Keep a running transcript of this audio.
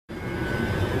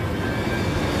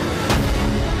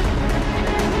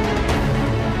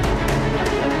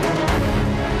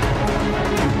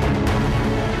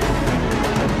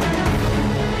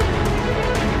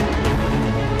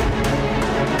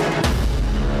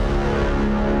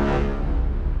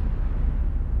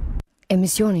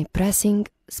Emisioni Pressing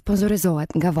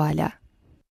sponsorizohet nga Vala.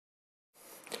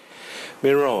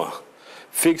 Mirë,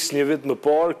 fiks një vit më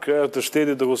parë, krerët të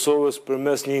shtetit të Kosovës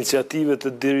përmes një iniciative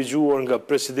të dirigjuar nga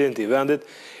presidenti i vendit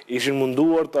ishin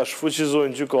munduar ta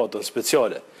shfuqizojnë gjykatën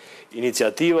speciale.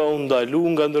 Iniciativa u ndalu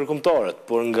nga ndërkombëtarët,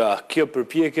 por nga kjo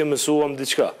përpjekje mësuam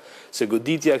diçka, se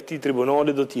goditja e këtij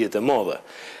tribunali do të jetë e madhe.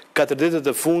 4 ditët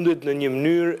e fundit në një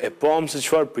mënyrë e pam se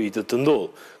çfarë pritet të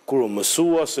ndodhë, kur u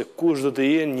mësua se kush do të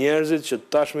jenë njerëzit që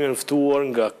tashmë janë ftuar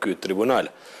nga ky tribunal.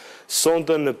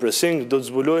 Sonte në Pressing do të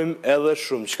zbulojmë edhe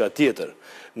shumë çka tjetër.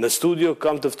 Në studio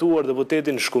kam të ftuar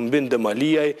deputetin Shkumbin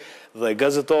Demaliaj dhe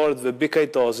gazetarët Vehbi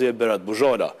Kajtazi e Berat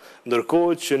Buzhala.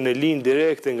 Ndërkohë që në linjë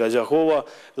direkte nga Gjakova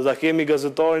do ta kemi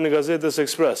gazetarin e Gazetës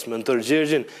Ekspres, Mentor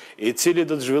Gjergjin, i cili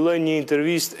do të zhvillojë një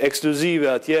intervistë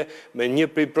ekskluzive atje me një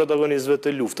prej protagonistëve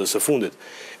të luftës së fundit.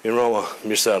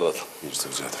 Mirë se erdhët.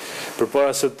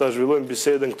 Përpara se ta zhvillojmë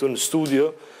bisedën këtu në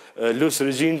studio, lut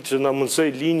regjin që na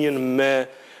mundsoj linjën me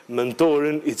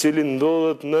mentorin i cili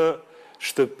ndodhet në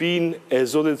shtëpinë e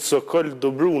zotit Sokol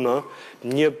Dobruna,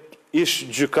 një ish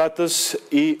gjykatës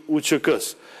i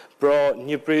UÇK-s, pra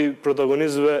një prej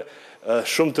protagonistëve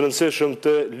shumë të rëndësishëm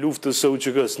të luftës së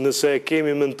UÇK-s. Nëse e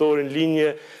kemi mentorin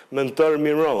linje, mentor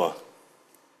mirëmbrëma.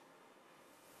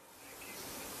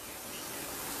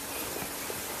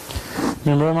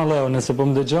 Mirëmbrëma Leo, nëse po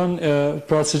më dëgjon,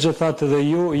 pra si që thatë edhe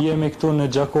ju, jemi këtu në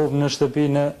Gjakovë në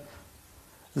shtëpinë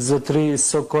zotri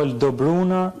Sokol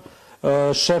Dobruna,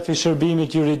 shef i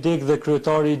shërbimit juridik dhe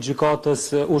kryetari i gjykatës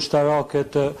ushtarake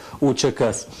të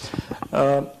UÇK-s.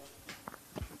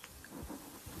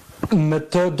 Me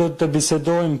të do të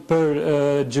bisedojmë për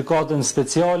gjykatën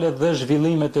speciale dhe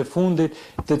zhvillimet e fundit,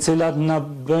 të cilat na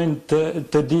bëjnë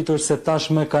të ditur se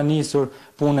tashmë ka nisur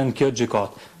punën kjo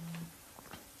gjykatë.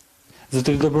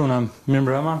 Zotri Dobruna,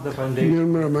 mirëmbrëma dhe faleminderit.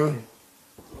 Mirëmbrëma.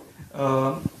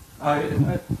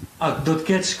 Do të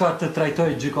ketë çka të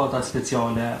trajtojë gjykata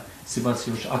speciale sipas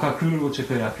jush? A ka kryer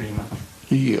UÇK-ja krime?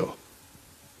 Jo.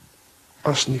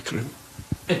 Asnjë krim.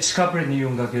 E çka pritni ju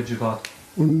nga kjo gjykatë?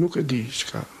 Unë nuk e di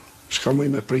çka më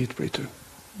me prit prej ty.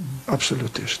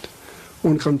 Absolutisht.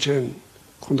 Unë kam qenë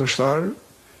kundërshtar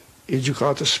i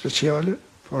gjykatës speciale,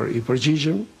 por i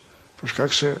përgjigjem për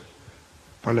shkak se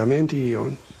parlamenti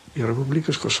i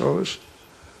Republikës Kosovës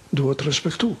duhet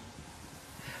respektu.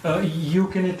 Ju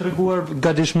keni treguar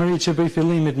gatishmëri që prej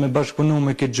fillimit me bashkëpunu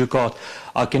me këtë gjykatë.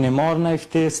 A keni marrë ndaj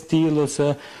ftesë tillë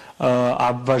ose a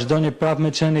vazhdoni prapë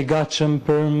me qenë i gatshëm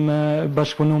për me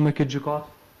bashkëpunu me këtë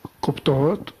gjykatë?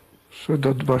 Kuptohet se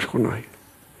do të bashkëpunoj.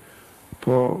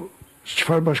 Po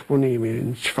çfarë bashkëpunimi,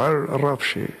 çfarë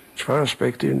rrafshi, çfarë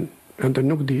aspektin, ende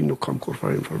nuk di, nuk kam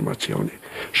kurfar informacioni.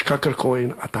 Çka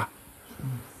kërkojnë ata?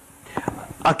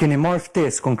 A keni marrë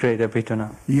ftesë konkrete prej tyre?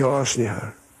 Jo,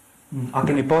 asnjëherë. A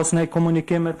keni pas një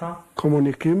komunikim me ta?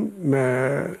 Komunikim me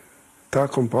ta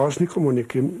kom pas një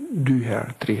komunikim 2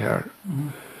 herë, 3 herë.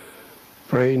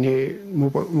 Prej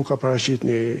mu ka paraqit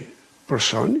një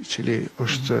person i cili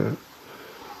është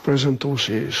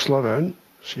prezantuesi sloven,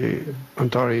 si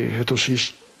antari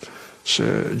hetosisht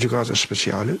së gjykatës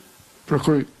speciale,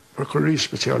 prokurori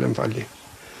speciale më falni.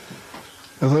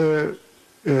 Edhe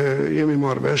jemi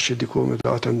marrë vesh që diku me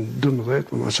datën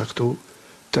 12 më caktu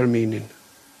terminin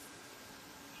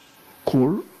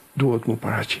kur duhet mu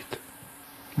paraqit.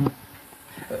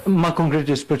 Ma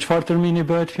konkretisht, për çfarë termini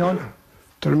bëhet fjalë?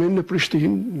 Termin në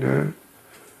Prishtinë, në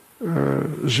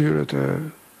zyret e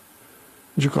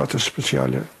gjykatës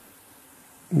speciale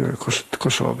në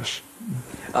Kosovës.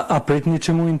 A pritni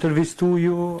që mu intervistu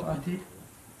ju ati?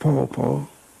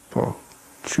 Po.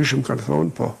 Qyshim kanë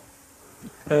thonë, po.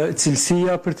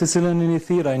 Cilësia për të cilën një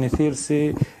thirr, a një thirr si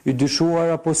i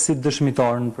dyshuar apo si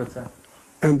dëshmitar në proces?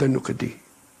 Ende nuk e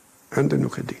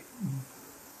di.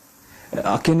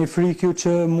 A keni frikë ju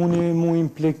që muni mu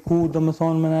impliku, do më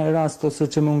thonë, me në rast, ose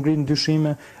që më ngrinë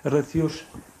dyshime rreth jush,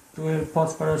 të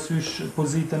pas parasysh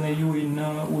pozitën e juj në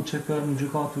UÇK, në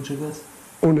gjykatë UÇK-s?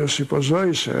 Unë e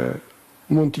supozoj se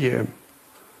mund të jem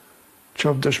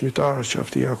qoftë dëshmitar,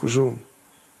 qoftë i akuzum,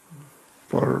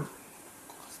 por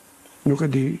nuk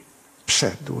e di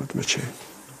pse duhet me qenë.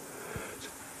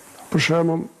 Për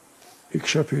shembull, i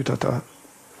kisha pyet ata,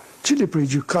 cili prej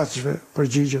gjykatësve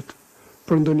përgjigjet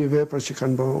për ndonjë vepër që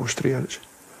kanë bërë ushtria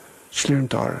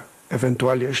çlirimtare,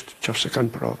 eventualisht nëse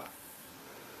kanë prova.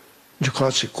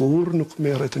 Gjykatësi kurrë nuk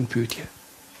merret në pyetje.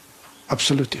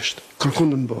 Absolutisht.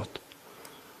 Kërkon në botë.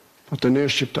 Po të ne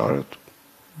shqiptarët.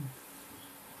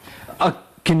 A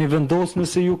keni vendosur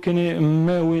nëse ju keni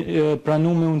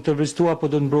pranu me u intervistu apo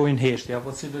do të mbrojnë heshtje,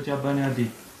 apo si do t'ja bëni atë?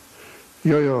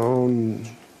 Jo, unë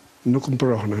nuk më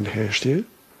mbrojnë në heshtje,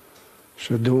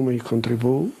 se du me i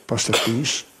kontribu pas të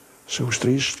tisë së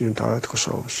ushtrisë shkrimtare të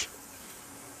Kosovës.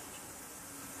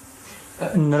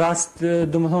 Në rast,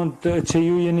 do më thonë, që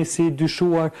ju jeni si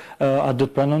dyshuar, a do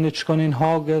të pranoni të shkoni në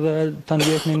Hagë dhe të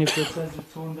ndjekni një proces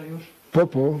gjyqësor ndaj jush?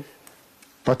 Po,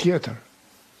 pa tjetër.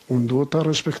 Unë duhet të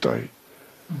respektoj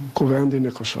kuvendin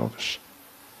e Kosovës.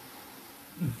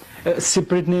 Si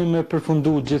pritni me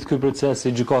përfundu gjithë ky proces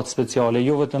i gjykatës speciale,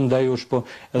 jo vetëm ndaj jush, po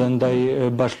edhe ndaj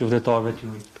bashkëluftëtarëve të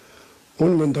juaj?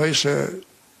 Unë mendoj se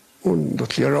unë do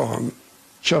të lirohem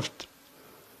qoftë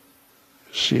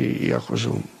si i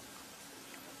akuzum.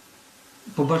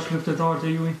 Po bashkëluftëtarët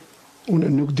e juaj?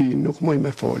 Unë nuk di, nuk moj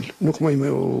me fol, nuk moj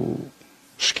me u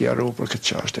skjeru për këtë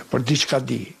çështje, por diçka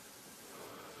di.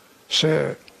 Se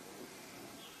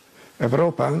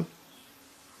Evropa,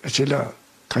 e cila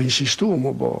ka insistu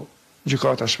mu bo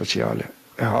gjykata speciale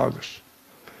e Hagës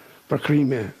për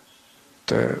krime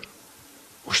të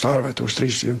ushtarëve të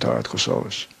ushtrisë shqiptare të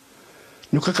Kosovës,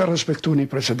 nuk e ka respektu një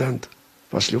precedent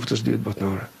pas luftës dytë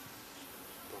botnore.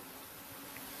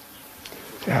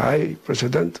 E ai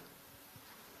precedent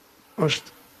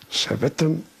është se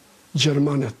vetëm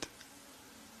Gjermanët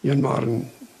janë marrën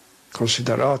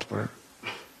konsiderat për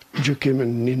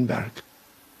gjykimin Nürnberg.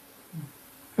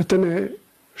 E të ne,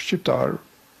 shqiptarë,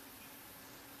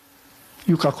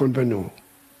 ju ka konvenu,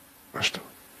 ashtu.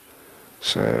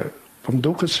 Se, po më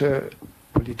duket se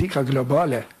politika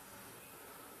globale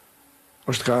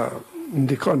është ka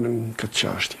ndikon në këtë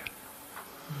çështje.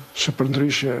 Se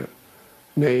përndryshe,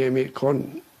 ne jemi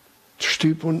konë të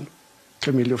shtypun,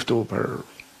 kemi luftu për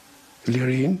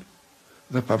lirin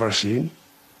dhe pavarësin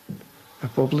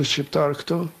e popullit shqiptar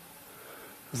këtu,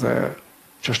 dhe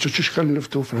qashtu që shkanë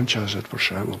luftu franqezët, për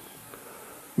shembull,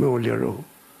 me u liru.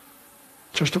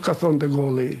 Qashtu ka thonë De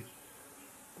Gaulli,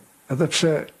 edhe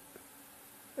pse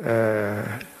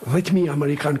 10.000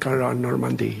 Amerikanë kanë ranë në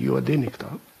Normandi, ju e dini këta.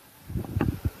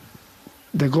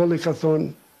 De Gaulli ka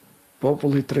thonë,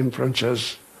 populli trim franqez,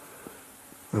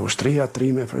 dhe ushtria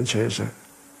trime franqeze,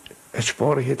 e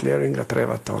qpori Hitlerin nga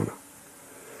trevat tona.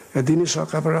 E dini sa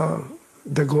ka pra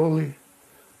De Gaulli,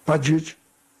 pa gjyq,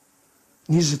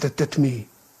 28.000.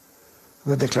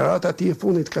 Dhe deklarata ati e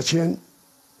fundit ka qenë,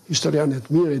 historianet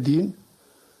mirë e din,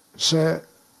 se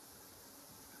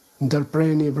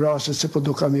ndërpreni i vrasët se po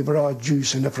duka mi vra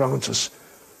gjysën e Francës,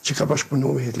 që ka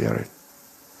bashkëpunu me Hitlerin.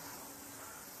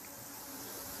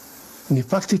 Një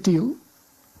fakt i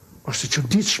tillë është e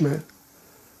çuditshme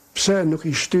pse nuk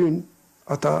i shtyn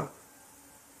ata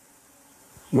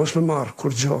mos me marrë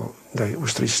kur gjo ndaj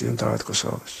ushtrisë shqiptare të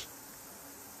Kosovës.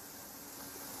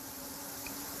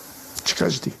 Çka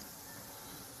di?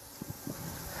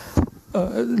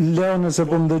 Leo, nëse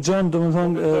po më dëgjon, do më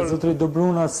thonë, zotëri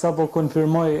Dobruna sapo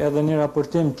konfirmoi edhe një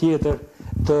raportim tjetër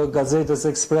të gazetës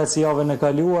Ekspres javën e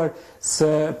kaluar,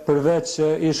 se përveç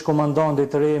ish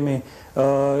komandantit të remi,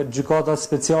 gjykata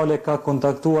speciale ka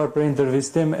kontaktuar për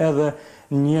intervistim edhe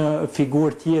një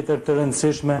figurë tjetër të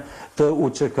rëndësishme të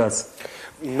UÇK-s.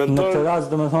 Në këtë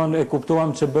rast, do më thonë, e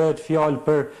kuptuam që bëhet fjalë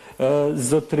për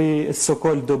zotëri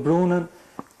Sokol Dobrunën,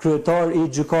 kryetar i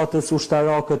gjykatës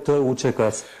ushtarake të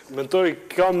UÇK-s. Mentori,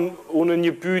 kam unë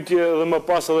një pyetje dhe më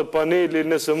pas edhe paneli,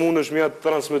 nëse mund është mja të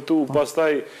transmitu,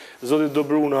 pastaj zotit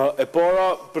Dobruna. E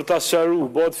para, për ta sqaruar,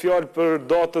 bëhet fjalë për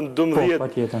datën 12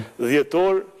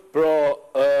 dhjetor, pra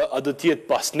a do të jetë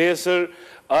pas nesër,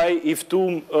 ai i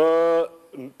ftuam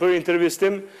për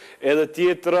intervistim, edhe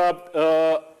tjetra,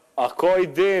 a ka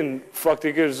idenë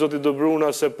faktikisht zotit Dobruna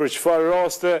se për çfarë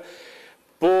raste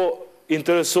po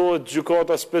interesohet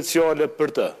gjykata speciale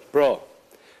për të. Pra,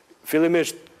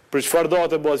 fillimisht për çfarë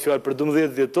date bëhet fjalë, për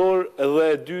 12 dhjetor, edhe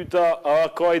e dyta, a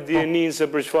ka dijenin se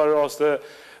për çfarë raste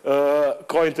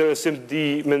ka interesim të di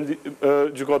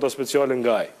gjykata speciale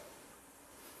nga ai?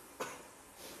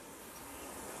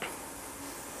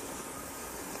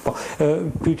 Po,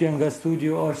 pyetja nga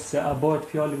studio është se a bëhet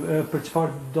fjalë për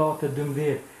çfarë date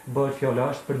 12 bëhet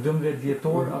fjalë, është për 12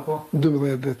 dhjetor apo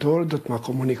 12 dhjetor do të ma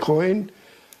komunikojnë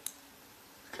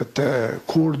këtë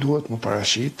kur duhet më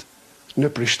paraqit në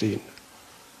Prishtinë.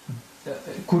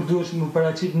 Kur duhet më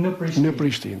paraqit në Prishtinë? Në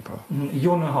Prishtinë, po.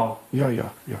 Jo në Hagë?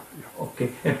 Jo. Okej.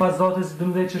 E pas datës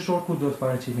 12 qershor, ku duhet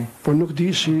paraqitni? Po nuk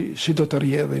di si do të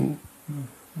rrjedhin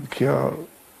kjo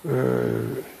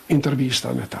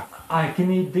intervista me ta. A e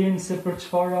keni idenë se për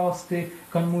çfarë rasti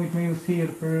kanë mujt me ju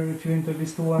thirrë për t'ju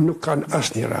intervistuar? Nuk kanë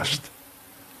asnjë rast.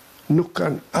 Nuk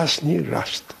kanë asnjë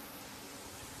rast.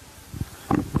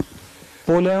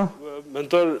 Po, Leo?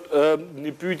 Mentor,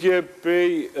 një pyetje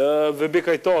prej Vehbi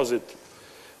Kajtazit.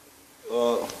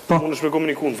 Unë është me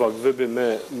komuniku në fakt, Vehbi me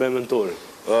mentorin.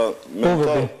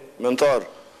 Mentor,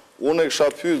 unë e kisha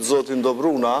pyet zotin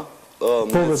Dobruna,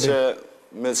 me që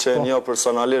me që një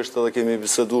personalisht edhe kemi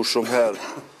bisedu shumë herë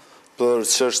për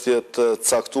çështjet të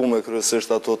caktuara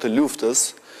kryesisht ato të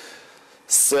luftës,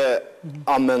 se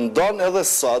a mendon edhe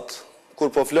sot, kur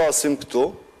po flasim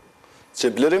këtu,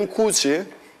 që Blerim Kuqi,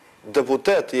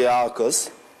 deputet i AK-s,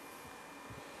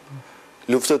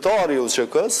 luftetari i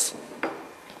UÇK-s,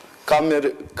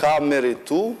 ka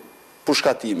meritu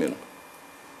pushkatimin.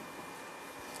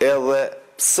 Edhe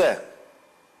pse?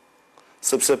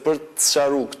 Sepse për të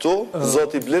sqaruar këtu,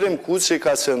 zoti Blerim Kuqi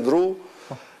ka qëndru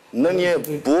në një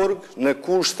burg në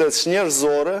kushte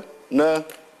njerëzore në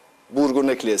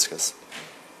burgun e Kleçkës.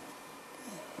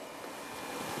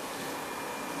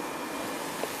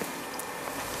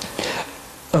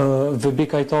 Vehbi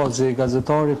Kajtazi,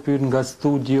 gazetari, pyet nga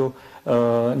studio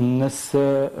nëse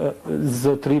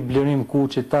zotri Blerim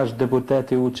Kuqi, tash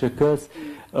deputeti i UÇK-s,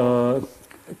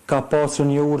 ka pasur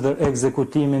një urdhër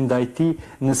ekzekutimi ndaj tij,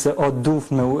 nëse o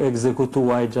duhet me u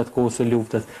ekzekutua ai gjatë kohës së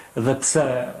luftës, dhe pse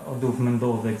o duhet me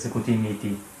ndodhë ekzekutimi i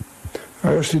tij?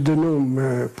 Ai është i dënuar me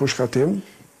pushkatim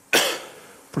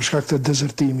për shkak të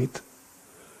dezertimit.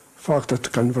 Faktet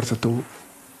kanë vërtetuar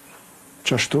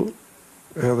çashtu,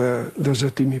 edhe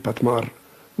dezertimi pa të marrë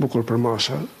bukur për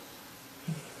masa,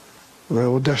 dhe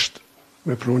u desht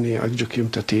me pruni atë gjykim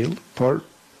të tillë, por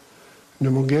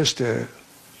në mungesë të,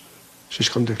 siç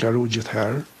kam deklaruar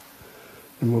gjithherë,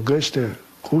 në mungesë të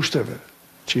kushteve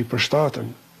që i përshtaten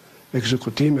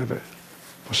ekzekutimeve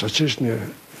posaçërisht në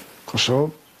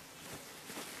Kosovë,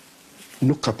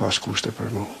 nuk ka pas kushte për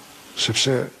mua,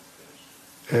 sepse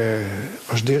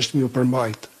është desht mi u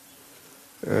përmbajt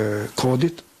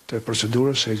kodit të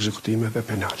procedurës së ekzekutimeve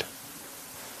penale.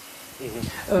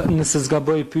 Nëse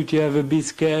zgaboj pyetja e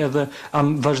Vehbis, ke edhe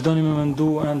vazhdoni me mendu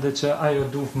ende që ajo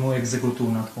duhet mu ekzekutu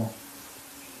në atë kohë?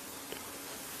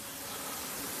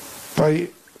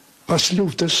 Pas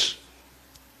luftës,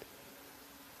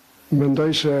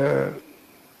 mendoj se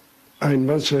ai në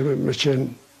vend se me qenë,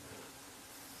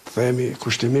 të themi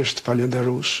kushtimisht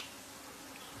falenderus,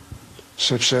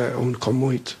 sepse unë kom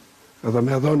mujt edhe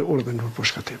me dhënë urdhën për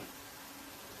pushkatim.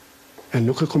 E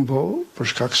nuk e kom bëu për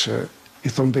shkak se i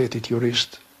thon vetit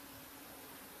jurist,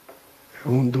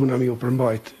 unë duna mi u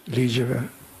përmbajt ligjeve,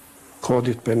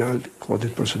 kodit penal,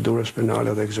 kodit procedurës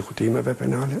penale dhe ekzekutimeve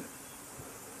penale,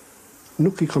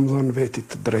 nuk i kam dhënë vetit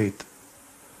të drejt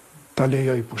ta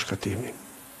lejoj pushkatimin.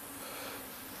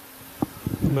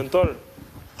 Mentor,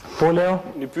 Po, Leo?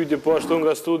 një pyetje po ashtu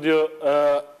nga studio,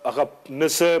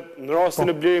 nëse në rastin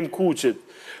e Blerim Kuqit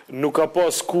nuk ka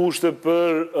pas kushte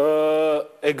për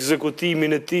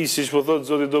ekzekutimin e tij, siç po thotë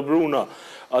zoti Dobruna,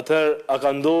 atëherë a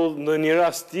ka ndodhur në një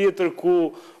rast tjetër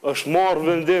ku është marrë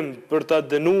vendim për ta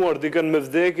dënuar dikën me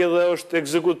vdekje dhe është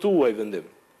ekzekutuar ai vendim?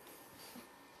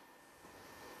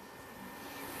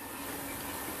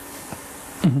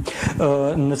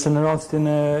 Nëse në rastin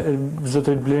e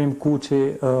zotrit Blerim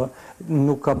Kuqi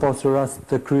nuk ka pasur rast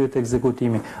të kryet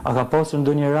ekzekutimi, a ka pasur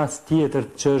ndonjë rast tjetër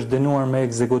që është dënuar me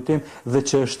ekzekutim dhe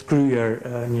që është kryer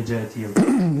një gjë e tillë?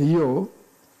 Jo,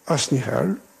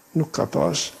 asnjëherë nuk ka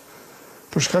pas,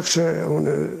 për shkak se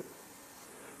unë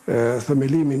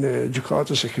themelimin e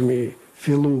gjykatës e kemi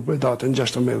fillu me datën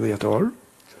 16 dhjetor,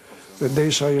 dhe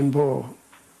derisa janë bë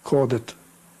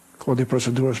kodi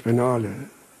procedurës penale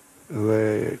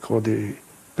dhe kodi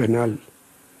penal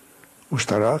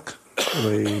ushtarak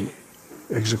dhe i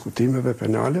ekzekutimeve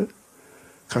penale,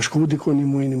 ka shku diku një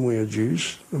muj e gjys,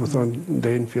 dhe më thonë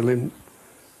dhe në fillim,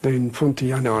 dhe në fund të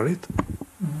janarit,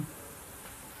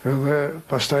 edhe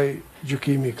pastaj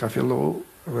gjykimi ka fillu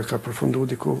dhe ka përfundu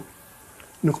diku,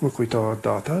 nuk më kujtohet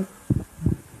data,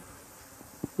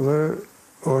 dhe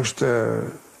është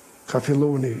ka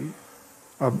fillu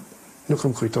nuk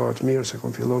më kujtohet mirë se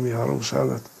kom fillu mi haru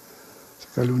sadat, se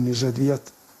kalu 20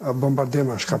 vjet,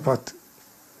 bombardema shkapat,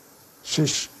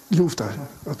 siç lufta,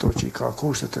 ato që i ka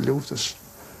kushtet e luftës,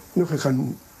 nuk e kanë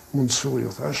mundësu,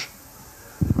 ju thash,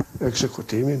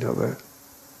 ekzekutimin edhe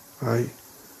ai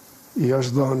i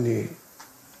është dhënë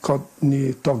një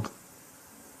togë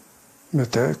me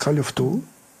te, ka luftu,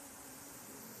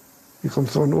 i kom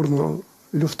thonë urno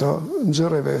lufta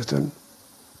nxerre veten,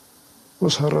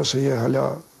 mos harro se je hala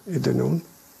i dënun,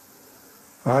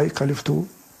 ai ka luftu,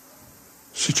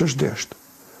 si që është desht.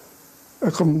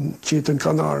 E kom qitën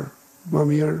kanar, ma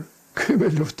mirë, këj me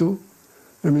luftu,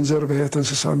 me minëzër vetën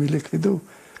se sa mi likvidu,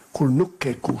 kur nuk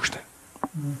ke kushte.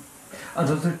 A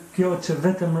do të kjo që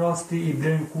vetëm rasti i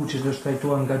Blerim Kuqit është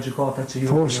trajtuar nga gjykata që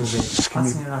ju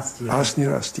asnjë rast tjetër? Asnjë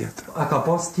rast tjetër. A ka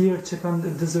pas tjerë që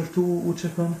kanë dezertu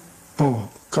UÇK-n? Po,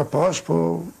 ka pas, po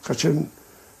ka qenë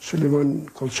Suliman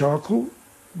Kolçaku,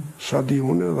 sa di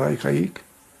unë dhe ai ka ikë.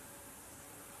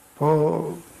 Po,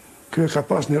 kjo ka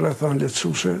pas një rrethan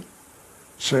lehtësuese,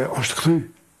 se është këthy.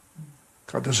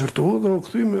 Ka dezertu dhe u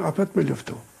këthy me apet me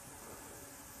luftu.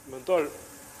 Mentor,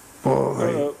 Po,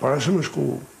 para se me shku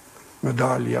me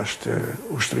dalë jashtë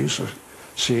ushtrisë,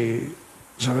 si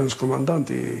zëvendës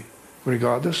komandanti i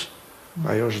brigadës,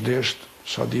 ajo është desht,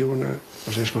 sa di une,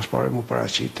 është desht mësë pare mu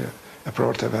paraqite e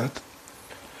prorët e vetë,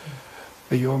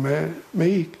 e jo me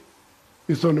ik.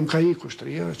 I thonë, më ka ik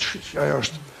ushtria, ajo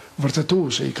është vërtetu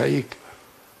se i ka ik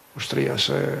ushtria,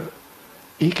 se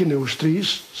ikin e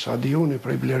ushtrisë, sa di une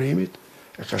prej blerimit,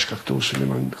 e ka shkaktu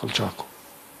Suliman Kolçaku.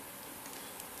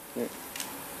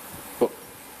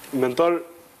 Mentor,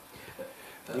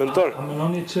 A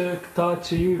menoni që këta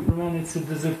që ju i përmenit si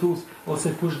dezertus,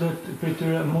 ose kush dhe për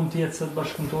tyre mund të jetë së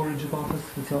bashkëpunëtori i gjykatës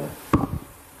speciale?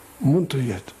 Mund të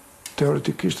jetë.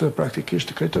 Teoretikisht dhe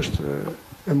praktikisht këtë është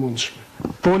e mundshme.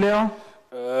 Polea?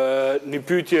 një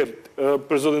pyetje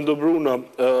për zotin Dobruna,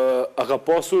 a ka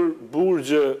pasur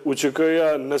burgje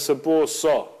UÇK-ja, nëse po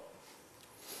sa?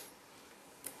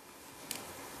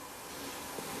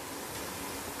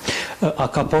 A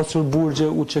ka pasur burgje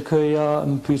UÇK-ja,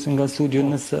 më pyesin nga studio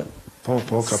nëse... Po,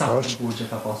 ka pasur. Burgje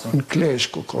ka pasur? Në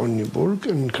Kleshku ka një burg,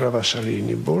 në Kravasari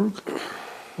një burg,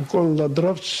 u ka në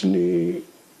Ladravc një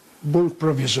burg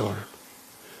provizor.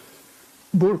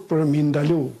 Burg për më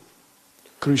ndalu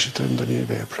kryshit e ndonjë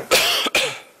vepre.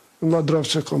 Në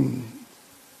Ladravc e kom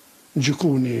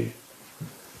gjyku një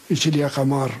i cili ja ka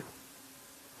marrë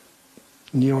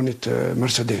njëonit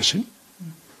Mercedesin,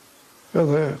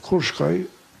 edhe kur shkaj,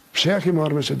 pse ja ki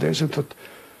marrë Mercedesin, thot,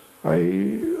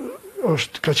 ai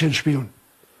ka qenë shpion.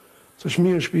 Thash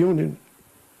mirë shpionin,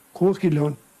 ku e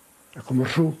kilon? E ku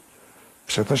mërshu.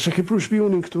 Pse tash se ki pru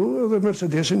shpionin këtu, edhe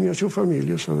Mercedesin mja që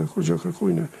familjes, edhe kur gjë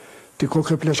kërkujnë. Ti ko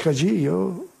ke pleshkagji,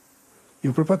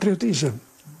 jo për patriotizëm.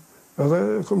 Edhe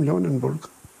kom lonë në burg.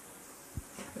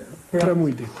 3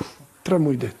 muj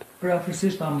dit. Pra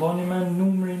fërsisht, a mbani me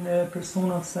numrin e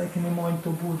personat sa i keni mojnë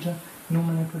të burgje,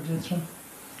 numrin e përgjithshëm?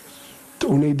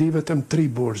 Unë i di vetëm 3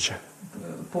 burgje.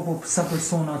 Po, sa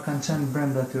persona kanë qenë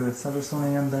brenda tyre? Sa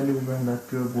persona janë dalu brenda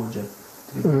tyre burgje?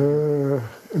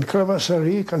 Në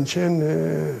Kravasari kanë qenë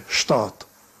 7.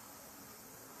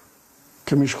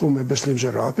 Kemi shku me Beslim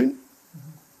Gjerapin,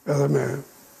 edhe me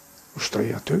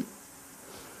ushtrej aty.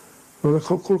 Edhe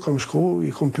kur kam shku,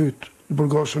 i kom pyet i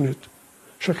burgosunit,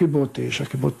 shak i boti,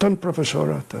 tënë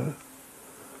profesorat të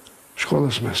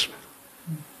shkollës mesme.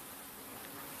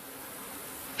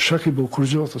 Shak i bo, kur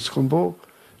gjothët s'kom bo,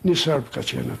 një serb ka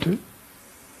qenë aty,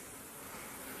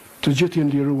 të gjithë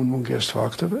jenë liru në munges të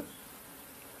fakteve,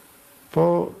 po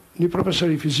një profesor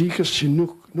i fizikës që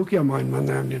nuk ja majnë më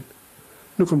nemnin,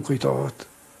 nuk më kujtohet.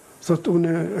 Thot,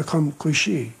 une e kam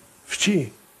kujshi, fqi,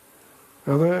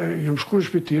 edhe jam shku në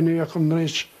shpitini, ja kam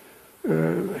nëreq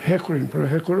hekurin për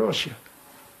hekurosje.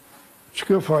 Që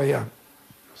kjo faj jam?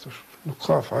 Nuk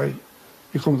ka faj,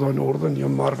 i kom dhënë urdhën,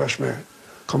 jam marrë vesh me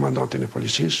komandantin e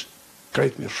policisë,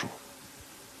 krejt mirë shumë.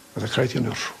 Edhe krejt jë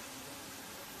nërë shumë.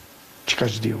 Që ka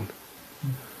që di unë.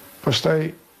 Pastaj,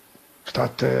 këta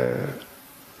të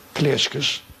Kleshkës,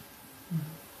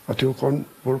 aty u konë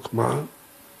burg ma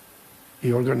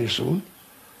i organizun,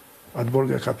 atë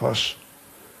burg e ka pas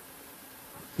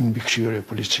në bikëshyre e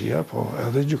policia, po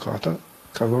edhe gjykata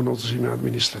ka dhonë udhëzime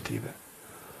administrative.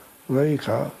 Dhe i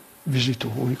ka vizitu,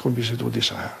 unë i kom vizitu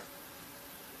disa herë.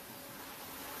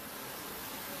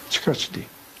 Që ka që di?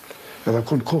 Edhe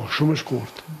konë kohë shumë e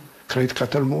shkurt, krejt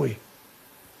 4 muj.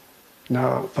 Na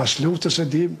pas luftës e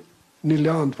dim, një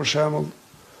landë, për shemull,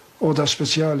 oda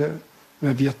speciale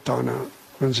me vjetë tana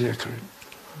në nëzjekërin.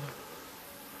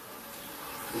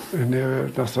 E ne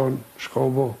në thonë, shko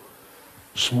bo,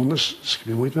 së mundës,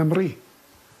 s'kemi mujtë me mri.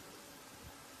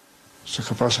 Se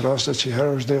ka pas raste që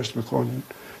herë është desht me konë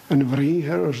në vri,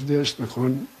 herë është desht me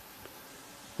konë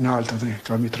në altë dhe,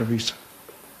 ka Mitrovica.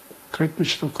 Krejt me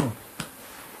që të konë.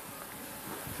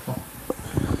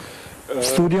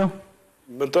 Studio?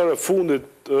 Mentore fundit,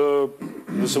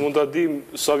 nëse mund të dim,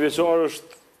 sa vjeqar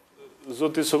është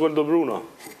zoti Sokol Dobruna?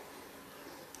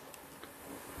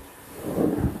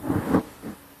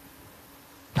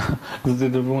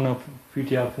 Zoti Dobruna,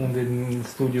 pyetja fundit në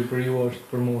studio për ju është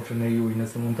për moshën e juaj,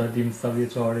 nëse mund të dim sa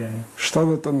vjeqar jeni.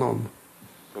 79.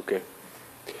 Okej.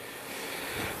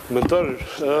 Mentor,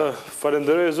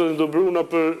 falenderoj zotin Dobruna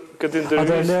për këtë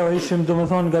intervistë. Ata Leo, ishim do më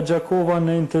thonë nga Gjakova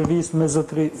në intervistë me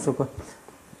zotri Sokol.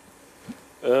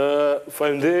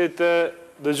 Faleminderit e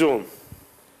dëgjom.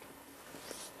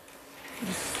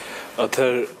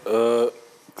 Atëherë,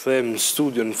 kthehemi në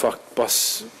studio, në fakt,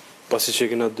 pasi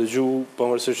që kena dëgju,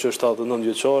 pavarësisht që është 79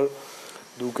 vjeçar,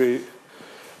 duke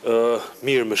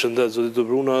mirë me shëndet zotit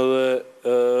Dobruna dhe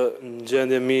në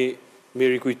gjendje mi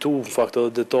rikujtu, në fakt,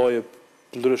 edhe detaje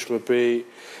ndryshme prej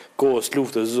kohës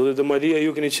luftës. Zotit Demaliaj,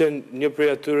 ju keni qenë një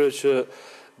prej atyre që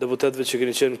deputetëve që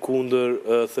keni qenë kundër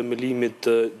themelimit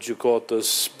të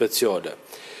gjykatës speciale.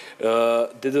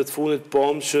 Ditët fundit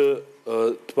pam që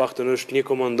të paktën është një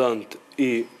komandant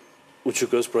i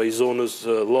UÇK-s, pra i zonës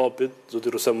Llapit,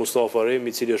 zoti Rusem Mustafa Remi,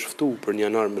 i cili është ftu për një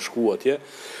janar me shku atje.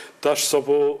 Tash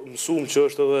sapo mësuam që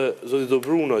është edhe zoti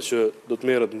Dobruna që do të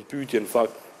merret në pyetje, në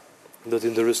fakt do të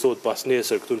intervistohet pas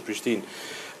nesër këtu në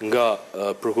Prishtinë nga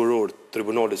prokuror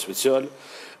Tribunalit Special.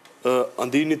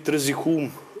 Andini të rrezikum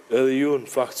edhe ju në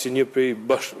fakt si një prej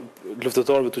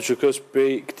luftëtarëve të UÇK-s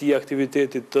prej këtij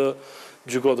aktiviteti të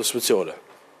gjykatës speciale.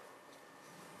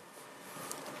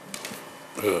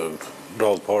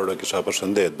 Rallë parë kisha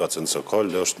përshëndet Bacin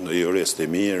Sokol, është në jurist i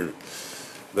mirë,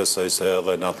 besoj se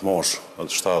edhe në atë mosh, në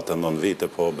 79 vite,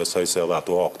 po besoj se edhe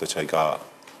ato akte që i ka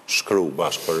shkru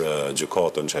bashkë për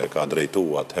gjykatën që i ka drejtu,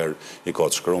 atëherë i ka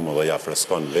të shkrumë dhe ja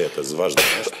freskon vetës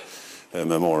vazhdimisht,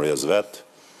 memorjes vetë.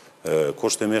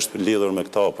 Kushtimisht lidhur me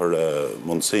këta për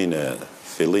mundësinë e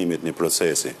fillimit një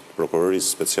procesi,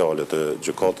 prokurorisë speciale të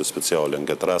gjykatës speciale,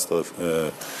 në këtë rast edhe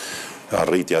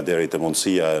arritja deri të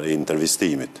mundësia e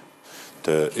intervistimit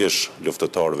të ish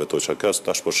luftëtarëve të UÇK-s,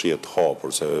 tash po shihet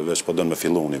hapur, se veç po dënë me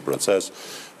fillu një proces,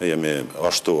 jemi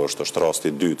ashtu, është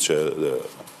rasti dytë që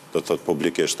do të thotë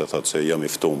publikisht, të thotë se jam i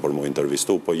ftuar për mu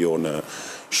intervistu, po jo në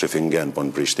Shefingen, po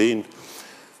në Prishtinë.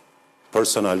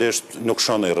 Personalisht nuk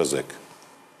shoh ndonjë rrezik.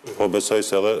 Po besoj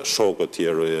se edhe shokët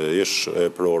tjerë, ish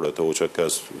prorë të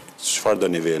UÇK-s, çfarëdo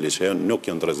niveli që janë, nuk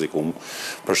janë të rrezikuar,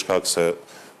 për shkak se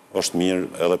është mirë,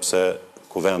 edhe pse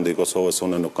kuvendi i Kosovës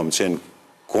unë nuk kam qenë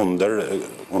kundër,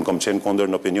 unë kam qenë kundër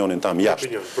në opinionin tam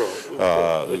jashtë.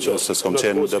 Se s'kam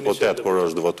qenë deputet kur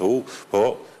është votu, po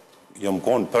jam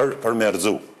konë për me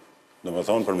rëzu. Dhe me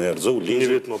thonë për me rëzu,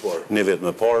 një vit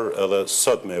më parë, edhe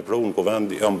sot me e pru në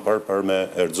kuvend, jam për me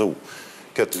rëzu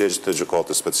këtë legjë të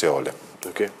gjykatës speciale.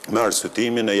 Me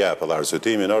arsyetimin e jepë, dhe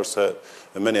arsyetimin është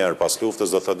se me njerë pas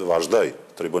luftës dhe thëtë vazhdoj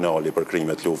tribunali për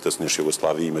krimet luftës në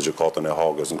Jugoslavi me gjykatën e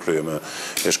Hagës në krye me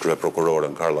krye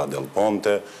prokurorën Karla Del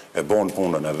Ponte, e bon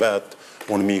punën e vetë,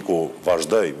 unë miku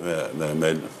vazhdoj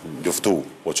me luftu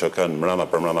UÇK-n mrena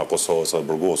për mrena Kosovës dhe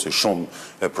burgosi shumë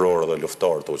e prorë dhe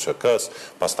luftarë të UÇK-s,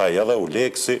 pastaj edhe u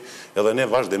leksi, edhe ne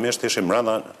vazhdimisht ishim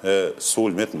mrena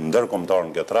sulmit ndërkombëtar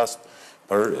në këtë rast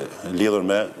për lidhur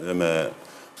me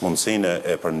mundësinë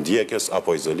e përndjekjes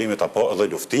apo izolimit apo edhe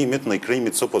luftimit në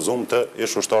krimit supozum të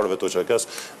ish ushtarëve të UÇK-s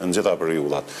në gjitha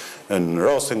periudhat. Në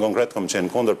rastin konkret kam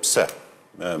qenë kundër pse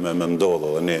me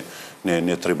ndodhë dhe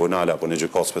një tribunal apo një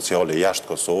gjykatë speciale jashtë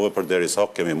Kosovë, përderisa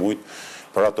kemi mujtë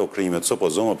për ato krimet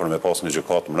supozume për me pas një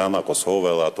gjykatë mrena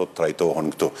Kosovë dhe ato të trajtohen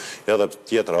këtu. Edhe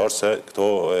tjetra është se këto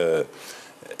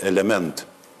element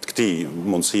të këtij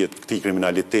mundësijet, këtij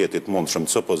kriminalitetit mundshëm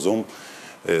të supozum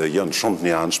janë shumë të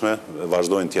njanshme,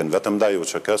 vazhdojnë të jenë vetëm ndaj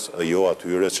UÇK-s, jo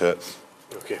atyre që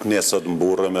ne sot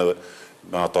mburrëm edhe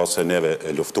me ata se neve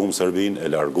e luftum Serbin, e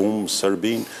largum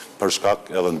Serbin, për shkak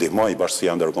edhe ndihmoj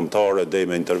bashkësia ndërkombëtare dhe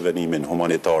me intervenimin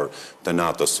humanitar të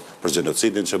NATO-s për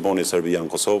gjenocidin që boni Serbia në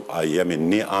Kosovë, a jemi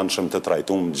një anshëm të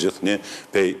trajtum gjithë një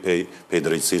pej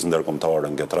drejtësisë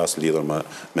ndërkombëtare në këtë rast lidhur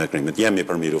me krimet. Jemi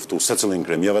për mi luftu secilin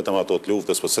krim, jo vetëm ato të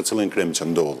luftës, po secilin krim që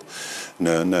ndodh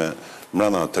në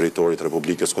mrena teritorit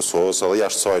Republikës Kosovës, edhe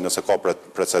jashtë saj nëse ka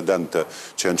precedent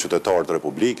që janë qytetarë të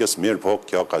Republikës, mirë po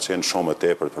kjo ka qenë shumë e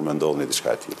tepërt për me ndodhë një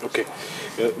diçka e tillë. Okej.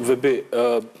 Vehbi,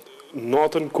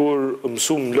 natën kur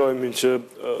mësuam lajmin që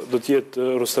do të jetë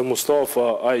Rustem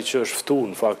Mustafa, ai që është ftuar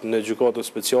në fakt në gjykatën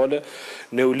speciale,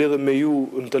 ne u lidhëm me ju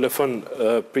në telefon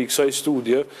për kësaj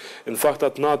studie, në fakt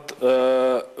atë natë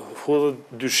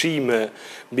hodhët dyshime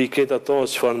mbi këtë ato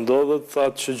çfarë ndodhet,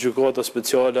 thatë që gjykata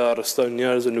speciale arreston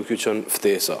njerëz dhe nuk ju çon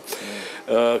ftesa.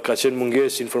 Ka qenë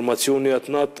mungesë informacioni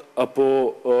atë natë apo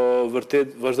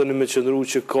vërtet vazhdoni me qëndru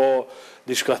që ka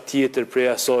diçka tjetër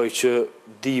prej asaj që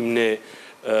dim ne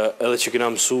edhe që kena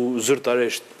mësu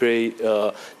zyrtarisht prej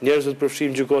njerëzve të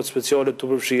përfshirë në gjykatë speciale, të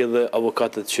përfshirë edhe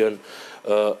avokatët që janë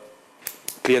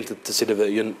klientët të cilëve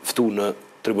janë ftu në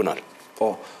tribunal.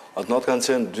 Po, atë natë kanë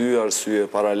qenë dy arsye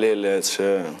paralele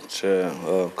që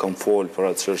kam folë për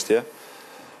atë çështje.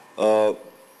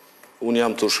 Unë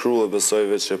jam të shkruar dhe besoj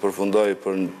veç që përfundoj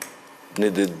për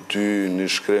një ditë dy, një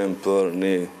shkrim për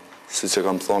një, si që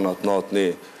kam thonë atë natë,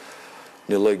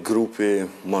 një lloj grupi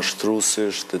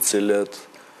mashtruesish të cilët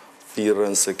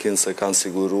thirrën se kanë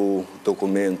siguru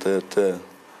dokumente të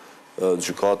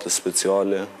gjykatës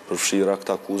speciale, përfshira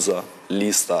këtë akuza,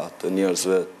 lista të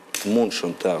njerëzve të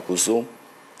mundshëm të akuzum,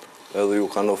 edhe ju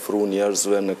kanë ofru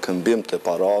njerëzve në këmbim të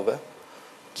parave,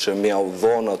 që me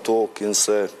udhon ato, kinë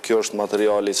se kjo është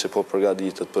materiali që po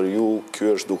përgatitet për ju,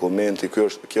 kjo është dokumenti, kjo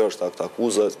është akt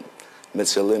akuza, me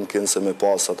qëllim kinë se me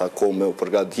pas ata kohë me u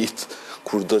përgatit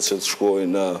kur do që të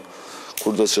shkojnë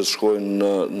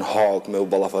në Hag me u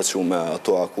ballafaqu me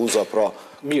ato akuza, pra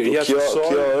mirë, kjo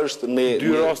është dy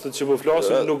rastet që po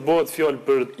flasim nuk bëhet fjalë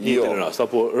për njëjtin rast,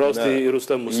 apo rasti i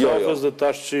Rustem Mustafës dhe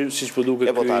tash siç po duket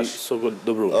ky Sokol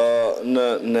Dobrun.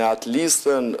 Në atë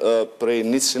listën prej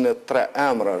 103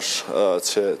 emrash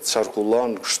që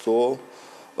qarkullon kështu,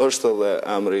 është edhe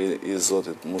emri i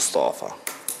zotit Mustafa.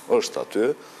 Është aty.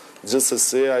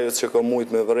 Gjithsesi, ajo që ka mujt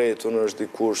me vrejtun është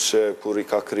dikush që kur i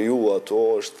ka kriju ato,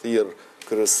 është thirr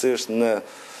kryesisht në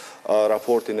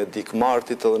raportin e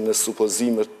Dikmartit edhe në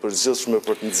supozimet përgjithshme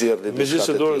për të nxjerrë diçka.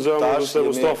 Megjithëse dorën zemër Rustem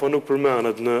Mustafa nuk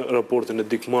përmendet në raportin e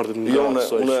Dikmartit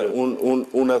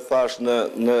unë thash në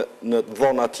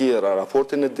dhona tjera,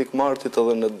 raportin e Dikmartit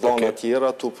edhe në dhona tjera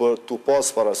tu pas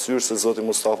parasysh se zoti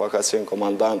Mustafa ka qenë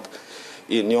komandant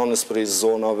i njënës prej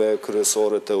zonave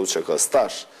kryesore të UÇK-s.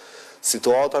 Tash,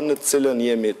 situata në të cilën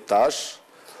jemi tash,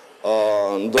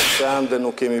 ndoshta ende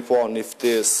nuk kemi pa një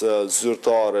ftesë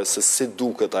zyrtare se si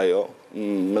duket ajo.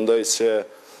 Mendoj që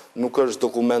nuk është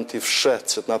dokument i fshehtë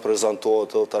që të na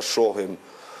prezantohet edhe ta shohim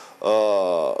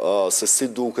se si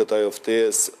duket ajo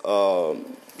ftesë,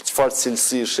 çfarë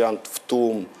cilësish janë të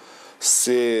ftuar,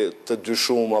 si të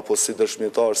dyshuar apo si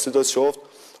dëshmitar, sidoqoftë,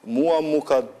 mua mu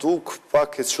ka duk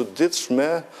pak e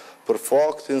çuditshme për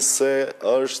faktin se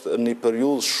është një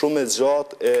periudhë shumë e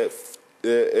gjatë e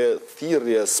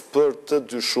thirrjes për të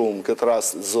dyshuar, këtë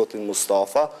rast zotin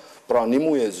Mustafa, pra një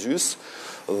muaj e gjys,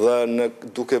 dhe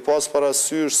duke pas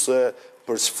parasysh se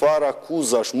për çfarë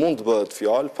akuzash mund të bëhet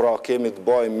fjalë, pra kemi të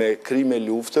bëjmë me krime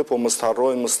lufte, po mos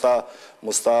harrojmë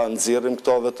mos ta nxjerrim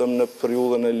këto vetëm në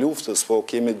periudhën e luftës, po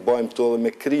kemi të bëjmë këto edhe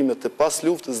me krimet e pas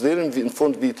luftës deri në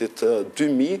fund vitit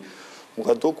 2000. Më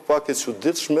ka duk pak e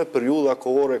çuditshme periudha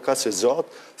kohore kaq e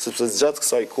gjatë, sepse gjatë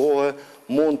kësaj kohe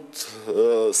mund,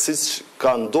 siç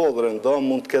ka ndodhur enda,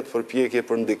 mund të ketë përpjekje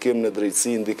për ndikim në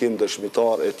drejtësi, ndikim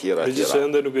dëshmitar e tjera. Megjithëse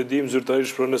ende nuk e dim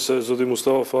zyrtarisht pra nëse zoti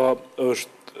Mustafa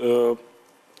është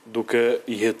duke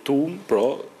i hetuar, pra,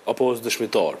 apo është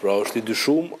dëshmitar, pra është i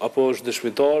dyshuar apo është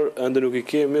dëshmitar, ende nuk i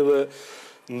kemi dhe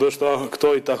ndoshta këto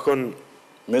i takon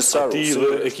ati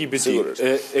dhe ekipit ti.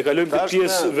 E kalojmë të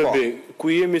pjesë Vehbi, ku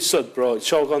jemi sot, pra,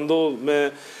 çfarë ka ndodhur me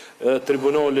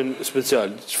tribunalin special,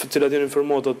 cilat janë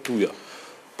informatat tuaja?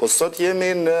 Po sot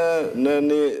jemi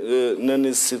në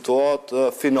një situatë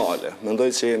finale.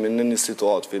 Mendoj që jemi në një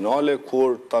situatë finale, kur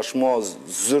tashmë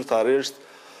zyrtarisht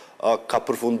ka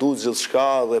përfunduar gjithçka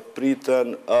dhe priten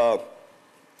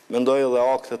mendoj edhe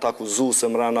aktet akuzuese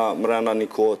mrena një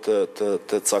kohë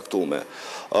të caktuar.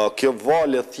 Kjo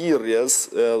valë thirrjes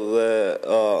dhe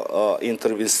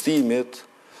intervistimit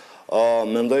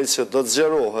mendoj që do të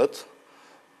zgjerohet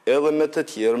edhe me të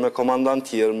tjerë, me komandant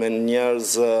tjerë, me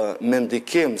njerëz me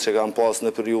ndikim që kanë pas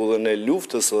në periudhën e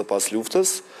luftës dhe pas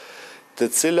luftës, të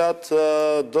cilat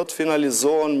do të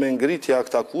finalizohen me ngritje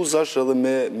akt akuzash edhe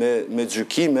me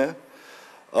gjykime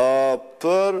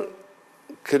për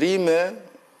krime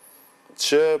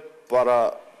që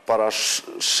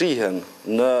parashihen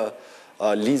në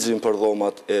ligjin për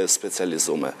dhomat e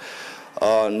specializume.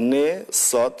 Ne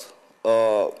sot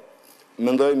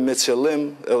mendojmë me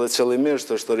qëllim, edhe qëllimisht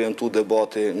është orientu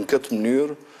debati në këtë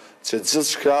mënyrë, që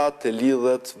gjithçka të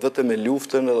lidhet vetëm me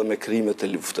luftën edhe me krimet e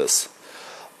luftës.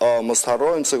 Mos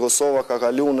harrojmë se Kosova ka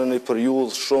kaluar në një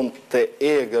periudhë shumë të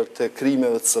egër të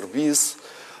krimeve të Serbisë,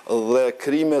 dhe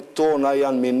krimet tona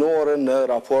janë minore në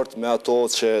raport me ato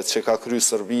që ka kryer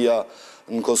Serbia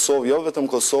në Kosovë, jo vetëm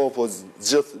Kosovë, po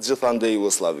gjithandej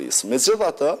Jugosllavisë.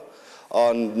 Megjithatë,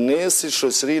 ne si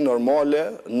shoqëri normale,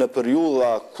 në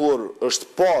periudha kur është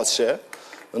paqe,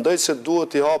 mendoj që duhet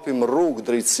t'i hapim rrugë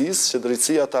drejtësisë, që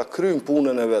drejtësia ta kryejë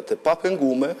punën e vet pa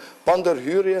pengume, pa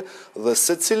ndërhyrje, dhe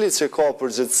secili që ka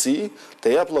përgjegjësi të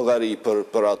jap llogari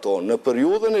për ato. Në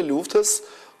periudhën e luftës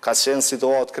ka qenë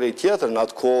situatë krejt tjetër, në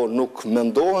atë kohë nuk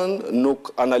mendohen, nuk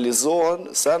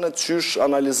analizohen, se në qysh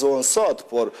analizohen sot,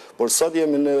 por sot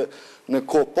jemi në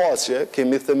kohë paqe,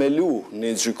 kemi themelu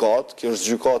një gjykat, kjo është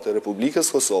gjykatë e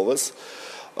Republikës Kosovës,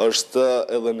 është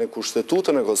edhe në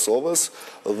kushtetutën e Kosovës,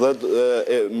 dhe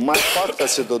më fakta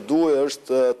që do duhet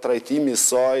është trajtimi i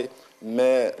saj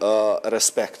me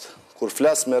respekt. Kur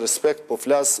flas me respekt,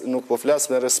 nuk po flas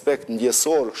me respekt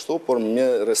ndjesor kështu, por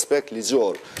me respekt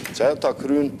ligjor, që ajo ta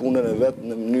kryen punën e vet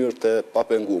në mënyrë të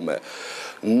papengume.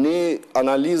 Një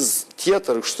analizë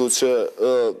tjetër kështu që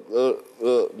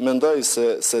mendoj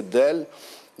se del,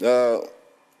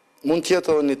 mund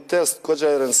tjetë edhe një test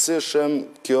kogja e rëndësishëm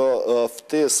kjo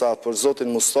ftesa për zotin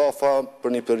Mustafa për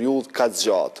një periudhë kaq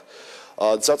gjatë.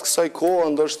 Gjatë kësaj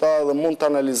kohë, ndoshta edhe mund të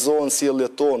analizohen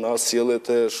sjelljet tona, sjelljet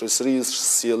e shoqërisë,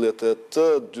 sjelljet e të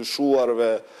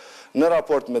dyshuarve në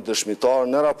raport me dëshmitar,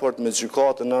 në raport me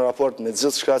gjykate, në raport me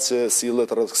gjithçka që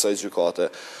sillet rreth kësaj gjykate.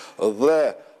 Dhe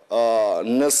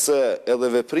nëse edhe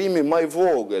veprimi më i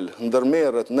vogël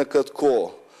ndërmerret në këtë kohë,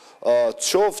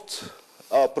 qoftë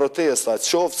protesta,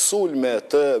 qoftë sulme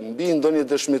të mbi ndonjë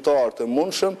dëshmitar të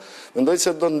mundshëm, mendoj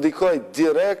se do të ndikojë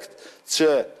direkt që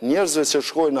njerëzve që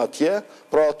shkojnë atje,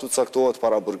 pra të caktohet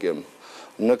paraburgim.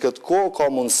 Në këtë kohë ka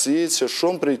mundësi që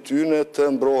shumë prej tyre të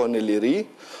mbrohen në liri.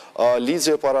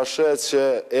 Ligje parashet që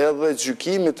edhe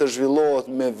gjykimi të zhvillohet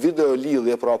me video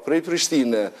lidhje, pra prej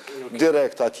Prishtine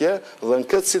direkt atje, dhe në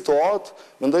këtë situatë,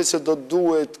 mendoj se do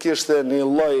duhet kishte një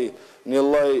lloj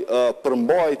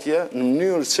përmbajtje në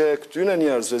mënyrë që këtyre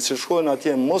njerëzve që shkojnë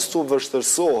atje mos tu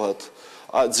vështërsohet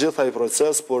gjitha i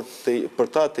proces për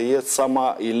ta të jetë sa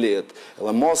ma i letë.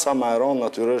 Edhe masa ma e ronë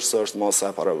natyrisht se është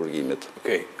masa e paraburgimit.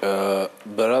 Okej,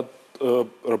 Berat,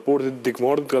 raporti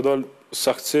dikmarrët ka dalë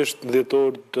saktësisht në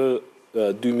dhjetor të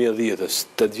 2010-ës,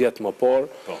 8 vjetë më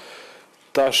parë.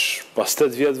 Tash, pas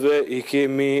 8 vjetëve i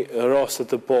kemi rastet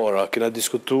të para. Kena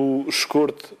diskutu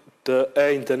shkurt të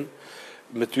ejnëten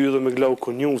me ty dhe me Glau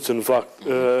Konjucën, në fakt,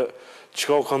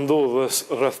 çka ka ndodhur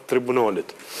rreth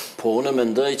tribunalit? Po, unë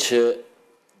mendoj që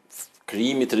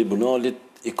krijimi i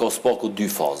tribunalit i ka spaku 2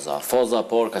 faza. Faza e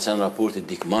parë ka qenë raporti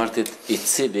dikmartit, i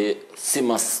cili,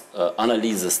 simas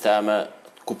analizës teme,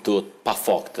 kuptohet pa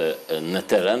fakte në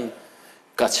teren,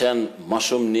 ka qenë ma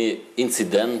shumë një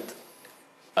incident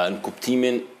në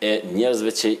kuptimin e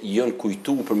njerëzve që janë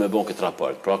kujtu për me bon këtë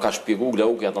raport. Pra ka shpjegu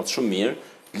Glau që janë shumë mirë,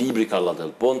 libri Karla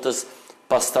Del Pontes,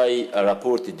 pastaj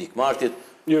raporti dikmartit.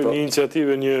 Jo, një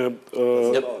iniciative, një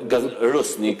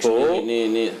rus, një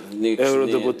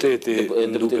eurodeputeti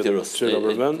rus. Që ka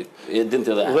përmend.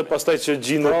 Dhe pastaj që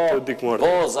gjindet të dikmartit.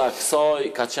 Baza kësaj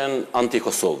ka qenë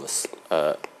anti-Kosovës.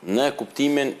 Në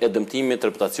kuptimin e dëmtimit të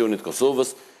reputacionit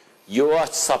Kosovës, jo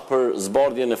aq sa për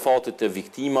zbardhjen e fatit të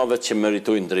viktimave që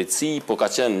meritojnë drejtësi, po ka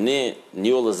qenë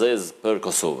një ollëzez për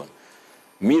Kosovën.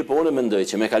 Mirë, po unë mendoj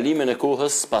që me kalimin e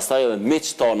kohës, pastaj edhe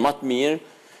miqtan më të mirë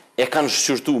e kanë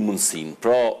shqyrtu mundësin.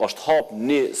 Pra, është hap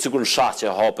një, sikur në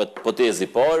shaqe hapet potezi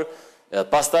parë,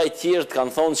 pastaj tjerë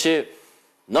kanë thonë që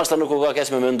nashta nuk ka keq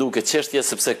me mendu këtë çështje,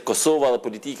 sepse Kosova dhe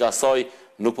politika asaj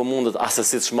nuk po mundet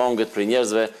asësit shmanget për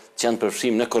njerëzve që janë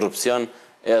përfshim në korrupsion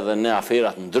edhe në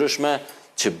aferat ndryshme,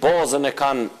 që bazën e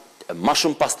kanë ma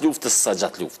shumë pas luftës sa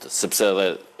gjatë luftës, sepse edhe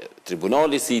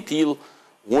tribunali si i tillë,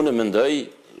 unë mendoj,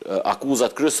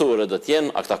 akuzat kryesore do të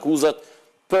jenë akt akuzat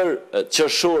për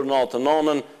qershor natën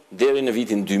nënën deri në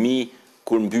vitin 2000,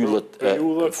 kur mbyllet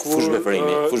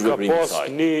fushbeprimi ka pas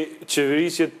një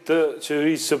qeverisje të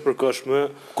qeverisë së përkohshme,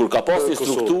 kur ka pas një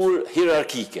strukturë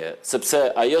hierarkike, sepse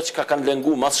ajo që kanë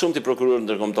lëngu mas shumë të prokurorët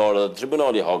ndërkombëtarë dhe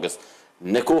tribunali i Hagës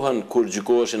në kohën kur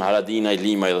gjykoheshin Haradinaj,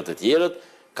 Limaj dhe të tjerët,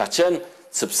 ka qenë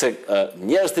sepse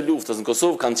njerëz të luftës në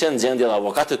Kosovë kanë qenë gjendje dhe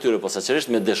avokatë të tyre posaçërisht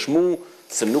me dëshmu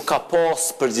se nuk ka pas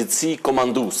përgjithësi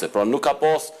komanduese, pra nuk ka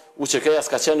pas UÇK-ja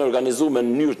s'ka qenë organizuar në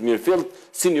mënyrë të mirëfillt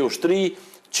si një ushtri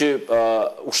që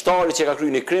ushtari që ka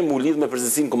kryer një krim u lidh me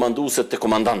përgjithësinë komanduese të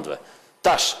komandantëve.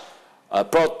 Tash,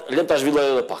 pra lem ta zhvilloj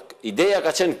edhe pak. Ideja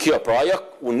ka qenë kjo, pra ajo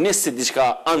u nis si diçka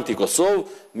anti-Kosovë,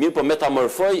 mirë po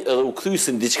metamorfoi edhe u kthye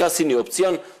si diçka si një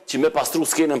opcion që me pastru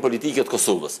skenën politike të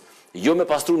Kosovës. Jo me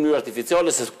pastru në mënyrë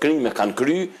artificiale se krime kanë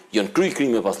kryer, janë kryer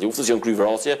krime pas luftës, janë kryer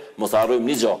vrasje, mos harrojmë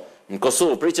një gjë. Në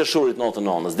Kosovë prej qershorit natën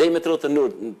nënës deri me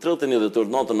 31 dhjetor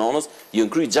natën nënës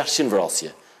janë kryer 600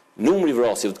 vrasje. Numri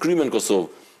vrasjeve të kryme në Kosovë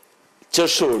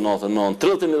qershor natën nënën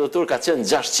 31 dhjetor ka qenë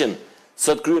 600.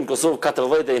 Sot kryen në Kosovë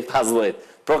 40 e 50.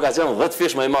 Pra ka qenë 10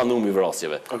 fish më i madh numri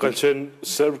vrasjeve. A kanë qenë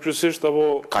serb kryesisht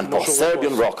apo kanë pas serb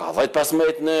janë vrarë, ka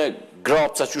 10-15 në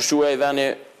Grapca që shuaj vani,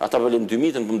 ata vëllin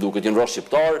 2000 më duket, janë vrarë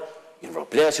shqiptar, janë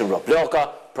vrarë pleq, janë vrarë plaka,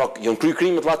 pra janë kryer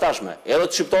krime të llafashme, edhe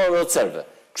të shqiptarëve edhe të serbëve.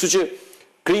 Kështu që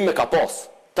krime ka pas.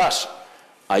 Tash,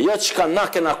 ajo çka na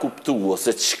kena kuptu,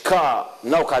 ose çka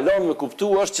na u kalon me kuptu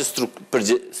është që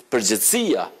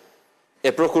përgjegjësia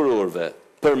e prokurorëve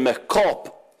për me kap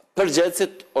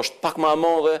përgjegjësit është pak më e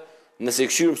madhe nëse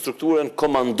këshyrim strukturën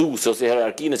komanduese ose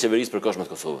hierarkinë e qeverisë përkohshme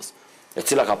të Kosovës, e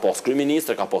cila ka pas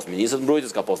kryeministër, ka pas ministër të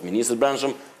mbrojtjes, ka pas ministër të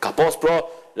brendshëm, ka pas pra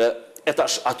e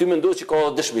tash aty mendoj që ka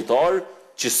dëshmitar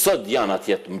që sot janë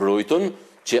atje të mbrojtun,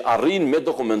 që arrin me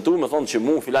dokumentu, me thonë që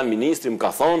mu filan ministri më ka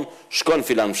thonë, shkon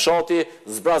filan fshati,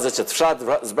 zbrazë që të fshat,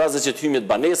 zbrazë që të hymjet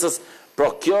banesës,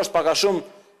 pra kjo është paka shumë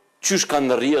qysh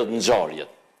kanë rrjedh në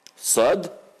ngjarjet.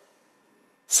 Sot,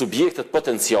 subjektet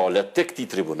potenciale të këtij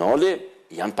tribunali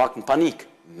janë pak në panik,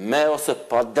 me ose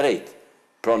pa drejt.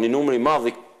 Pra një numër i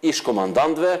madh ish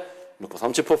komandantëve, nuk po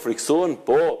them që po friksohen,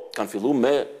 po kanë filluar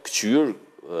me këqyr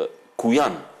ku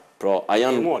janë. Pra a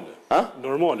janë normale.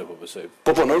 Normale po besoj.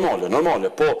 Po normale,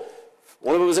 po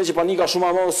unë po besoj që panika shumë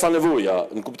e madhe sa nevoja,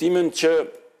 në kuptimin që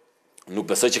nuk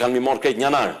besoj që kanë mi marrë krejt një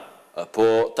janar, po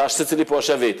tash secili po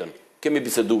është e vetën. Kemi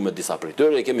bisedu me disa prej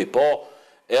tyre, kemi po,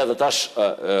 edhe tash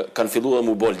kanë filluar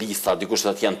mu bë lista, dikush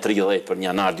thotë janë 30 për një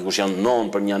janar, dikush janë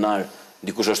 9 për një janar,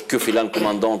 dikush është ky filan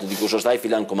komandanti, dikush është ai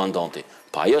filan komandanti.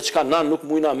 Pa ajo çka na nuk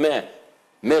mujna me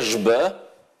zhbë,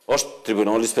 është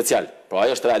tribunali special. Pra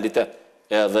ajo është realitet.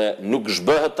 Edhe nuk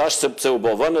zhbëhet tash sepse u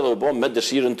bë vënë edhe u bë me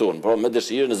dëshirën tonë, pra me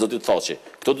dëshirën e Zotit Thaçi.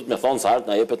 Kto do të më thonë se art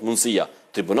na jepet mundësia.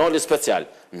 Tribunali special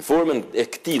në formën e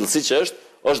këtill siç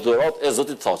është dhuratë e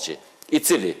Zotit Thaçi, i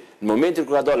cili në momentin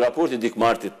kur ka dalë raporti i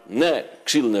Dikmartit në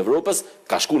Këshillin e Evropës,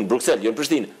 ka shkuar në Bruksel, jo në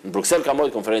Prishtinë. Në Bruksel ka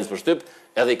marrë konferencë për shtyp,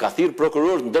 edhe i ka thirrë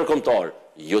prokuror ndërkombëtar,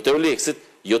 jo të Oleksit,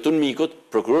 jo të Mikut,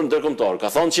 prokuror ndërkombëtar.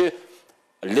 Ka thonë që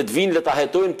le të vinë le ta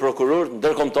hetojnë prokuror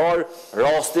ndërkombëtar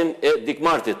rastin e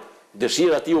Dikmartit.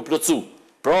 Dëshira ti u plotsu.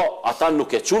 Pra, ata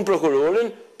nuk e qunë prokurorin,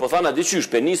 po thanë a diqysh,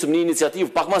 pe nisëm një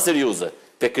iniciativë pak ma serioze,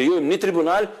 pe krijojmë një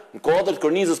tribunal në kuadër të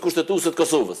kornizës kushtetuese të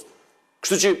Kosovës.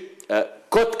 Kështu që,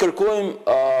 këtë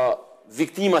kërkojmë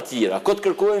viktima tjera, këtë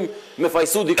kërkojmë me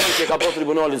fajsu dikën që ka po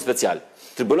tribunalin special.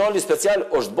 Tribunali special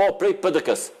është bo prej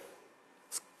PDK-s,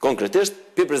 konkretisht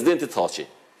për presidentit Thaçi,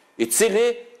 i cili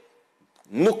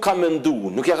nuk ka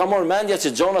mendu, nuk ja ka marrë mendja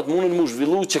që gjanat mundën mu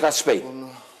zhvillu që ka shpejt.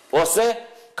 Ose,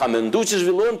 ka mendu që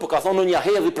zhvillohen, po ka thonë një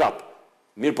hedhi prap.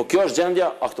 Mirë, po kjo është gjendja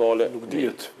aktuale. Nuk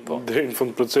dihet. Deri në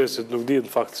fund procesit nuk dihet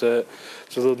në fakt se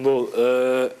do të ndodhë.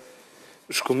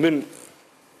 Shkumbin,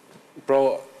 pra,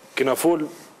 kena fol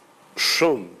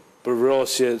shumë për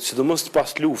vrasje, sidomos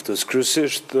pas luftës,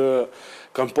 kryesisht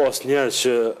kanë pas njerëz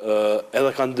që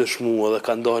edhe kanë dëshmu, edhe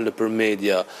kanë dalë për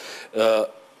media,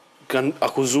 kanë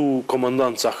akuzu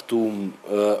komandant caktum,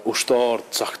 ushtar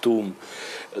caktum.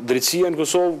 Drejtësia në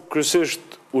Kosovë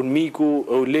kryesisht Miku,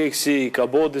 Oleksi ka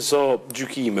bë disa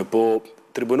gjykime, po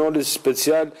tribunali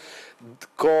special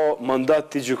ka mandat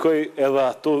të gjykoj edhe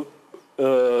ato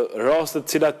rastet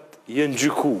cilat jenë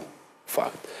gjyku,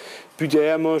 fakt. Pyetja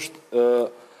jeme është,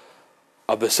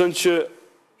 a beson që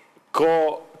ka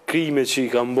krime që i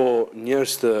kanë bë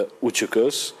njerëz të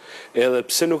UÇK-s, edhe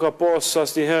pse nuk ka pas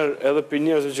asnjëherë edhe për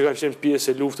njerëzve që kanë qenë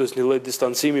pjesë e luftës një lloj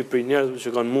distancimi për njerëzve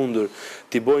që kanë mundur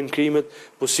t'i bojnë krimet,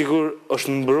 po sigur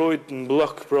është mbrojt në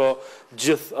bllok pra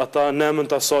gjithë ata në emën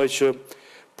të asaj që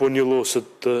po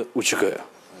njolloset UÇK-ja.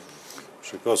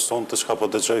 Shiko, sonte çka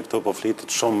po dëgjoj këto po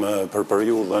flitet shumë për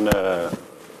periudhën e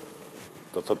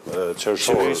do të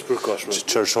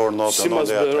qershor notë në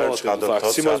atë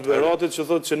si mas Beratit që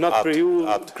thotë që në atë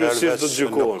periudhë kryesisht do të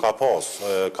gjykohen.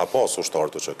 Ka pas ushtar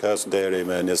të UÇK-s deri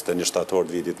me 21 shtator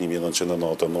të vitit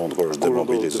 1999 kur është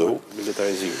demobilizuar.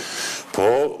 Po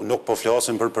nuk po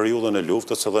flasim për periudhën e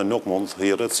luftës edhe nuk mund të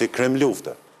thirret si krim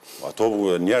lufte. Ato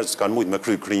njerëz kanë mujt me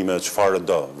kry krime çfarë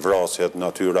do, vrasjet,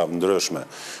 natyra ndryshme.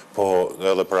 Po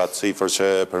edhe për atë cifër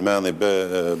që përmendi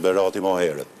Berati më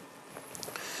herët.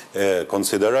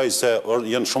 Konsideroj se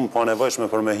jenë shumë pa nevojshme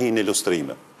për me hinë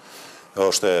ilustrime.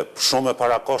 Është shumë e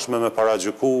parakoshme me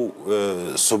paragjyku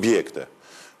subjekte.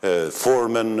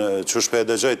 Formen që shpe e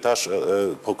dëgjoj tash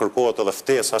po kërkohet edhe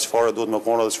ftesa çfarë duhet me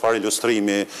konë edhe çfarë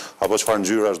ilustrimi apo çfarë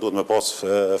ngjyrash duhet me pas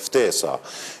ftesa.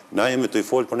 Na jemi të i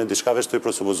folë për një diçka veç të i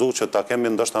presupozu që ta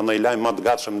kemi ndoshta ndonjë lajm më të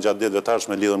gatshëm gjatë ditëve të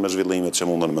ardhshme lidhur me zhvillimet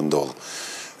që mundën me ndodhë.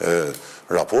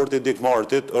 Raporti i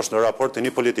Dikmartit është në raport të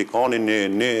një politikani,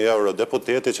 një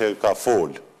eurodeputeti që ka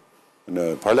folë në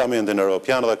Parlamentin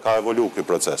Evropian dhe ka evolu këj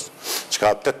proces.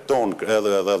 Çka 8 ton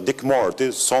edhe Dikmarti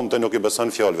sonte nuk i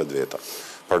beson fjalëve të veta.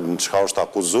 Për çka është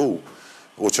akuzu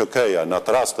UÇK-ja në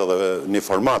atë rast edhe një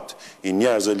format i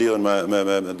njerëzve lidhur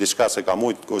me diçka se ka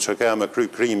mujt UÇK-ja me kry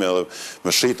krime dhe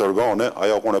me shit organe,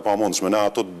 ajo kur e pamundshme. Na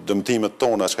ato dëmtimet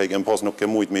tona që i kem pas nuk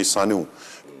ke mujt me i sanu.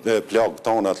 Plagë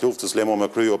tona të luftës lemo me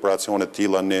kry operacione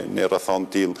tilla në rrethon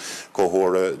till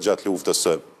kohore gjatë luftës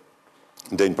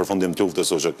deri në përfundim të luftës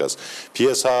UÇK-s.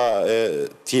 Pjesa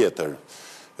tjetër,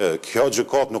 kjo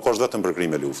gjykat nuk është vetëm për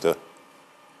krime lufte.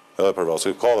 Edhe për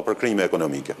vrasje, ka dhe për krime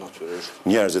ekonomike.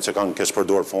 Njerëzit që kanë keq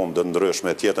përdorur fonde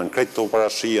ndryshme tjetër në krejt të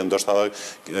parashije, ndoshta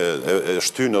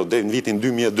shtynë deri në vitin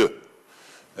 2002.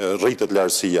 Rritet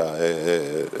lartësia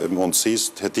e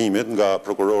mundësisë të hetimit nga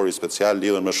prokurori special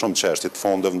lidhur me shumë çështje të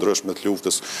fondeve ndryshme të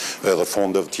luftës edhe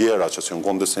fondeve tjera që janë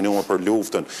kondicinuar për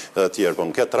luftën edhe të tjerë. Po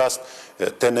në këtë rast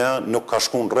TNA nuk ka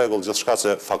shkuar në rregull gjithçka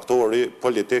se faktori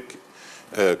politik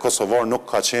kosovar nuk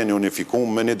ka qenë unifikuar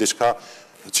me një diçka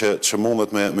që mundet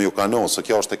me ju kanon, se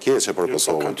kjo është e keqe për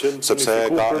Kosovën, sepse e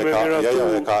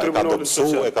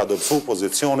ka dobësu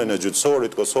pozicionin e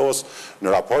gjyqësorit Kosovës në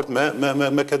raport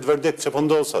me këtë verdikt që po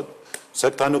ndodh sot, se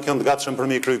këta nuk janë të gatshëm për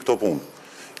mi kry këto punë.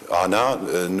 Ana,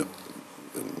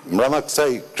 mbrana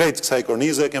krejt kësaj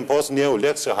kornize e kem pas një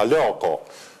ulek që hala ka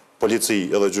polici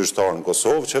edhe gjyqtar në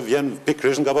Kosovë që vjen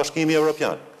pikërisht nga Bashkimi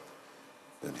Evropian.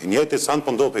 Njëti sant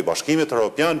po ndodh për Bashkimit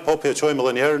Evropian, po përqojmë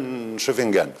edhe njerë në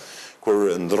Shkumbin.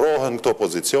 Kur ndrohen këto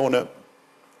pozicione,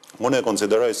 unë e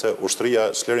konsideroj se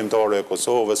ushtria çlirimtare e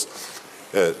Kosovës,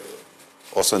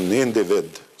 ose një individ,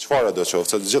 çfarë do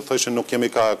qoftë, se gjithë thëshin nuk kemi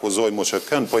ka akuzoj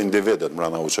MUÇK-n, po individet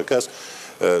mbrana UÇK-s,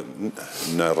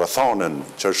 në rrethanën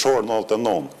qershor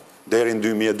 99, deri në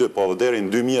 2002, po dhe deri në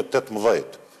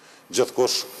 2018,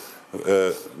 gjithkush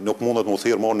nuk mundet mu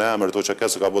thirë mo në emër të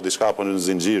UÇK-s ka bo diçka për në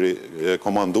zinxhiri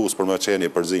komandus për me qeni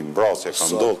përzim, brasje ka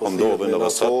ndodhë në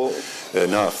vësat,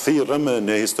 në thirëm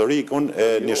në historikun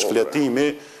e një shkletimi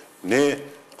në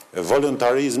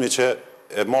voluntarizmi që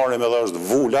e marim edhe është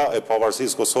vula e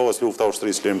pavarësisë Kosovës, lufta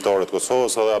ushtrisë çlirimtare të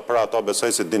Kosovës, edhe për ata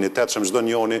besoj se dinitetshëm çdo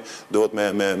njoni duhet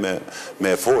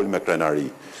me fol me krenari.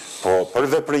 Po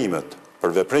për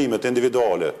veprimet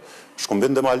individuale,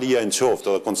 Shkumbin Demaliaj në qoftë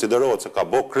edhe konsiderohet se ka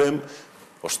bo krim,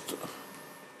 është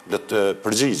le të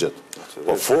përgjigjet.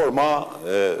 Po forma,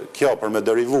 kjo për me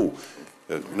derivu,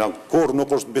 kur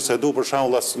nuk është bisedu për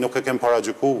shembull, nuk e kem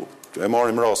paragjyku, e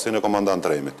marim rastin e komandant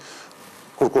Remit.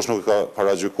 Kur kush nuk ka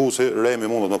paragjyku si Remi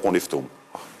mundet në kon iftum.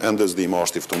 Ende s'di ma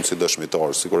është iftum si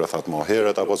dëshmitar, sikur e thatë ma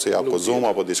heret, apo si akuzum,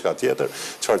 apo diçka tjetër,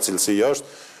 çfarë cilësi është.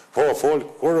 Po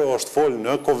kur është fol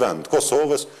në Kuvend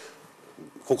Kosovës,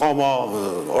 ku ka ma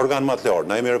organ ma të lartë,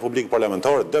 na jemi Republikë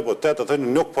Parlamentare, deputetë,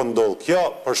 thënë nuk po ndodh kjo,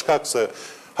 për shkak se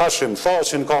Hashim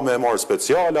Thaqin ka me e marë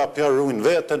speciala, pja rruin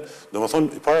vetën, dhe më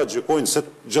thonë, paragjykojnë se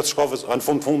gjithë shkafës, anë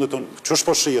fundit, që është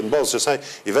po shijet në bazë që saj,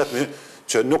 i vetëmi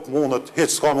që nuk mundet,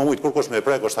 hiç s'ka më mujtë, kur kush me e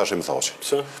prek është Hashim Thaqi.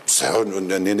 Pse?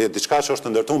 Një diçka që është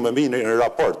ndërtu me mi në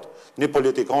raport. Një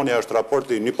politikani është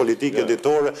raporti, një politik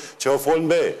editore që o folën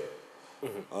be.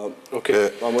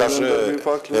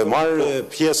 Marë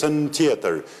pjesën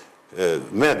tjetër,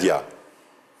 media,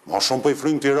 ma shumë për i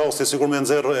frymë të i rasti sikur me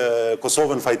nëzirë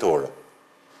Kosovën fajtore.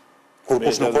 Kur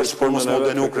kush nuk është për mos më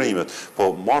denu krimet.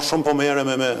 Po, ma shumë po mere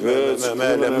me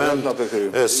element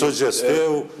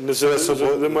suggestiv, me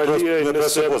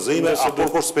presupozime, a kur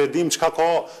kush s'pedim qka ka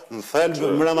në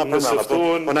thelbë mrena për mrena.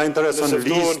 Po na interesën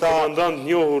lista. Komandant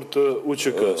njohur të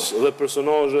UÇK-s dhe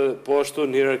personazhe po ashtu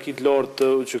në hierarkit lartë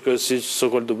të UÇK-s si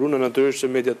Sokol Dobruna, natyrisht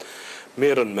që mediat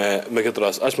merren me këtë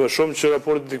rast. Aq më shumë që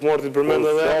raporti dikmartit përmend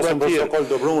edhe flasim për Sokol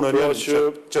Dobruna, që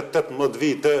 18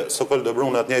 vite Sokol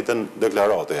Dobruna të njëjtën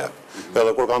deklaratë jep.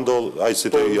 Edhe kur ka ndodhur ai si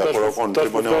të aporokon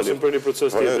tribunali. Për një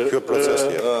proces tjetër. Ky proces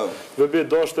tjetër. Vehbi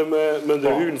dashte me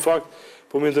ndërhyr në fakt,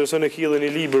 po më intereson e killë një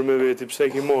libër me veti, pse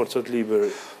e ki marrë çat libër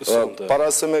sonte. Para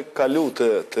se me kalu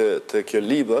te kjo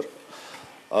libër,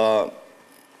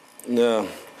 në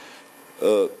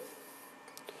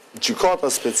gjykata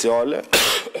speciale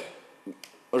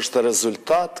është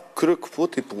rezultat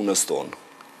kryekëput i punës tonë,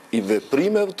 i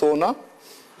veprimeve tona,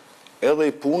 edhe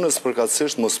i punës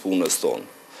përkatësisht mos punës tonë.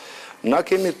 Na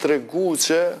kemi tregu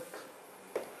që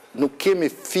nuk kemi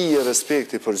fije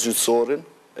respekti për gjyqësorin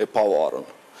e pavarën.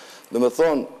 Dhe me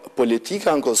thonë,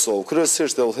 politika në Kosovë,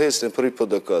 kryesisht e udhëheqjen për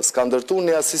IPDK-s, ka ndërtu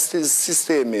një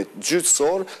sistemi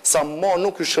gjyqësor sa ma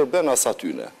nuk i shërben as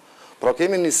atyne. Pra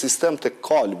kemi një sistem të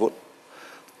kalbun,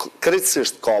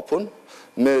 krejtësisht kapun,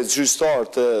 me gjyqtar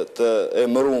të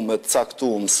emëruar me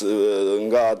caktuar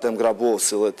nga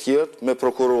Demgrabovsi dhe tjerë, me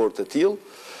prokurorët e tillë,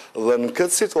 dhe në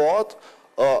këtë situatë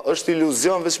është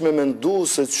iluzion veç me mendu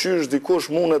se qysh dikush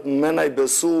mundet me na i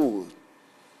besu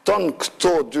ton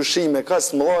këto dyshime kaq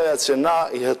të mëdha që na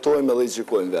i hetojmë dhe i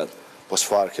gjykojmë vetë. Po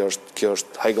çfarë, kjo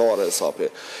është hajgare e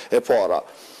sapi. E para.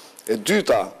 E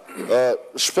dyta,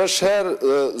 shpesh herë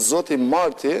zoti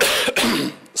Marti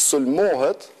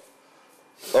sulmohet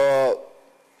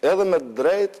edhe me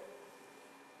drejt,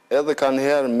 edhe ka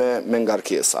njëherë me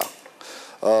ngarkesa.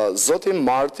 Zoti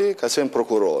Marti ka qenë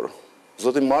prokuror.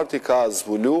 Zoti Marti ka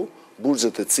zbulu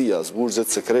burgjet e CIA-s,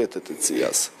 burgjet sekretet e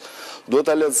CIA-s. Duhet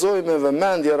ta lexoj me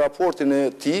vëmendje raportin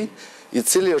e tij, i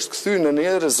cili është kthyer në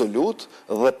një rezolut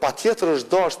dhe patjetër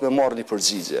është dashur me marrë një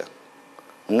përgjigje.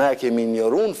 Ne kemi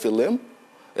ignoruar në fillim,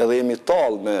 edhe jemi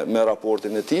tallë me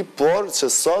raportin e tij, por që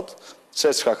sot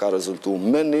çka ka rezultuar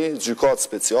me një gjykatë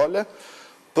speciale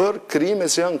për krime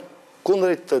që janë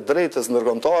kundrejt të drejtës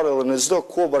ndërkombëtare dhe në çdo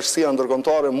kohë bashkësia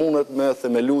ndërkombëtare mundet me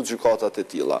themelu gjykatat e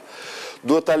tilla.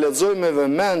 Duhet ta lexoj me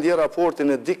vëmendje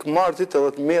raportin e Dik Martit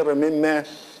edhe të merremi me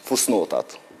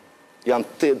fusnotat. Janë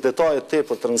detaje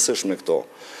tepër të rëndësishme këto.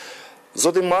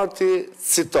 Zoti Marti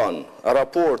citon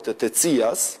raportet e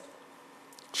CIA-s,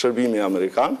 shërbimi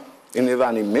Amerikan, i një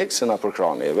veni mik që na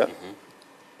përkranjeve,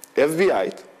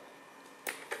 FBI-t,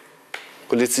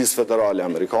 Policisë Federale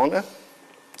Amerikane,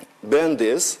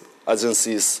 BND-s,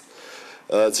 Agjencisë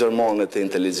Gjermane të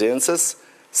Inteligjencës,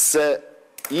 se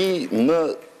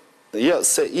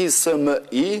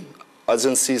ISMI,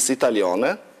 Agjencisë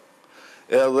Italiane,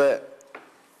 edhe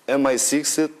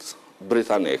MI6-it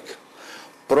Britanik.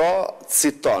 Pra,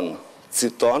 citon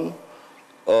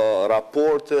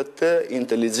raportet të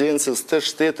inteligjencës të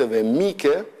shteteve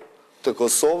mike të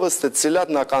Kosovës, të cilat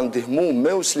na kanë ndihmu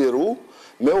me u çliru,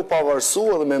 me u pavarësu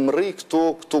edhe me mri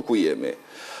këtu ku jemi.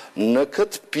 Në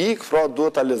këtë pikë, pra,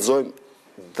 duhet ta lexojmë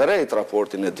drejt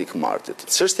raportin e Dick Martit.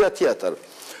 Çështja tjetër,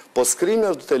 po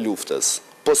skrimet të luftës,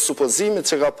 po supozimit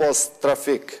që ka pas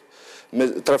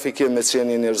trafikim me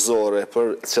qenie njerëzore për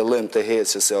qëllim të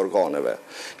heqjes së organeve.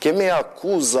 Kemi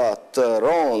akuza të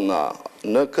rënda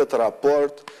në këtë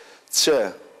raport që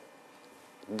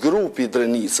grupi i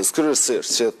Drenicës,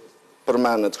 kryesisht që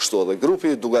përmendet kështu, dhe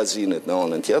grupi i Dugaxhinit në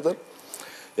anën tjetër,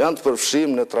 janë të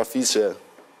përfshirë në trafiqe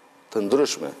të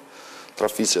ndryshme,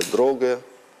 trafiqe droge,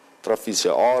 trafiqe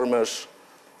armesh,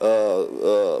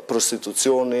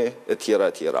 prostitucioni, e tjera.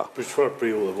 Për çfarë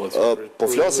periudhe? Po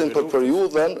flasim për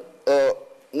periudhen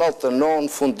 99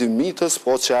 fundimitës,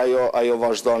 po që ajo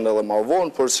vazhdon edhe më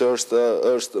vonë, por që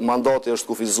mandati është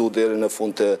kufizuar deri në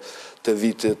fund të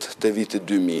vitit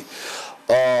 2000.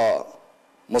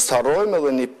 Mos harrojmë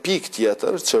edhe një pikë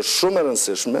tjetër që është shumë e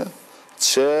rëndësishme,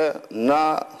 që na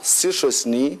si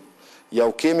shoqëni ja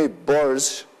u kemi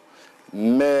borxh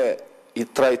me i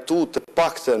trajtu të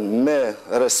paktën me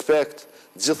respekt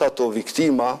gjitha ato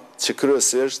viktima që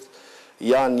kryesisht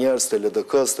janë njerëz të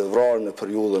LDK-s të vrarë në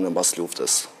periudhën e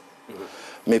mbasluftës.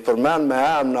 Me i përmend me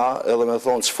emra edhe me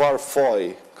thonë çfarë faj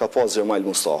ka pas Xhemal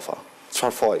Mustafa,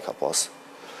 çfarë faj ka pas,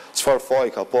 çfarë faj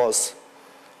ka pas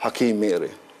Hakim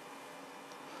Meri,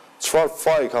 çfarë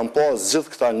faj kanë pas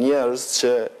gjithë këta njerëz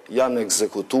që janë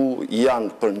ekzekutu,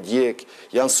 janë përndjek,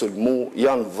 janë sulmu,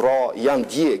 janë vra, janë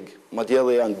djeg, madje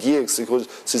edhe janë djeg,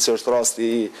 siç është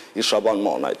rasti i Shaban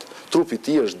Manajt. Trupi i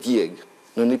tij është djeg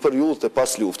në një periudhë të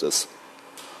pas luftës.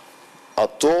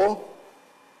 Ato,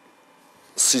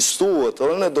 si thuhet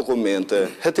edhe në dokumente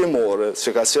hetimore, që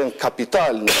ka qenë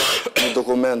kapital në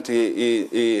dokumenti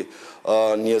i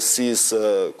njësisë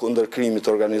kundër krimit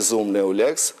organizuar në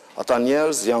EULEX, ata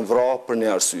njerëz janë vrarë për një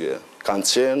arsye. Kanë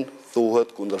qenë, thuhet,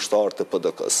 kundërshtar të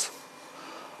PDK-s.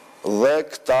 Dhe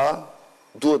këta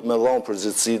duhet me dhënë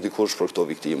përgjegjësi dikush për këto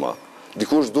viktima.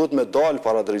 Dikush duhet me dalë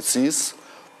para drejtësisë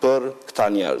për këta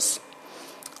njerëz.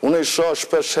 Unë i shoh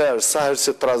shpesh herë sa herë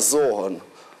që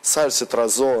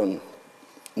trazohen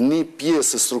një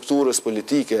pjesë e strukturës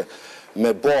politike me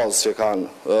bazë që kanë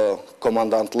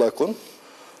komandant Lëkun,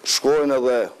 shkojnë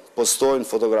edhe postojnë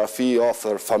fotografi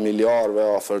afër familjarëve,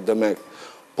 afër demek,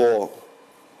 po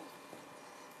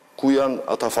ku janë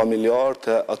ata familjarë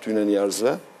të atyne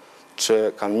njerëzve që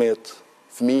kanë met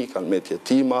fëmijë, kanë met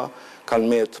jetima, kanë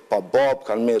met pa bab,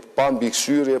 kanë met pa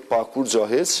mbikëqyrje, pa kur gjo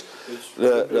heq.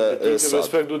 Në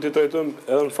respekt duhet i trajtojmë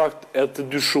edhe në fakt e të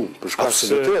dyshuar.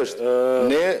 Absolutisht.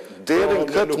 Ne deri në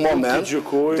këtë moment,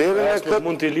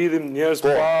 mund t'i lidhim njerëz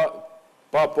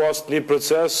pa pas një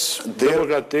proces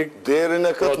demokratik. Deri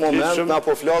në këtë moment na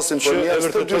po flasim për njerëz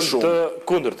të dyshum.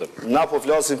 Na po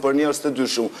flasim për njerëz të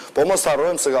dyshum. Po mos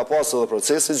harrojmë se ka pas edhe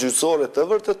procese gjyqësore të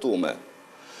vërtetuara.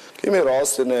 Kemi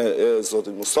rastin e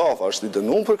zotit Mustafa, është i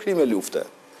dënuar për krime lufte.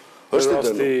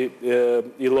 Rasti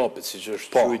i Llopit, siç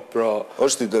është quajtur, pra,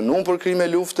 është i dënuar për krime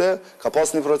lufte, ka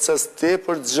pas një proces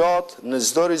tepër gjatë, në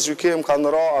çdo rigjykim kanë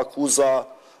ra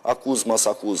akuzë mas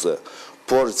akuze.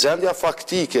 Por gjendja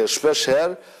faktike shpesh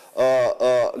herë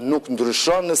nuk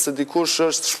ndryshon nëse dikush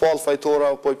është shpallë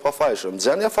fajtora apo i pafajshëm.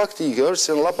 Gjendja faktike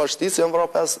është që në Llapashticë janë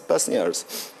vrarë 5 njerëz.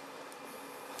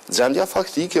 Gjendja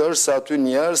faktike është se aty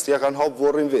njerëz ja kanë hapë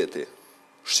vorrin veti.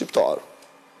 Shqiptar.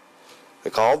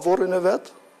 E ka hapë vorrin e vet,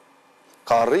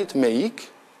 ka arrit me ik,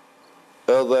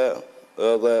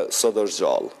 edhe sot është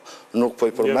gjallë. Nuk po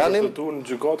i përmenim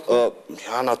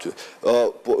janë aty.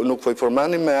 Nuk po i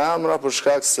përmenim me emra për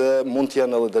shkak se mund të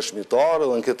jenë edhe dëshmitar,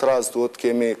 dhe në këtë rast duhet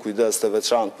kemi kujdes të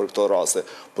veçantë për këto raste.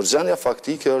 Por gjendja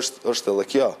faktike është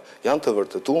edhe kjo. Janë të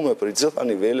vërtetuar për gjitha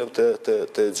niveleve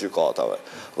të gjykatave.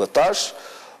 Dhe tash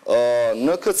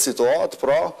në këtë situatë,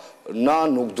 pra, na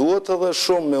nuk duhet edhe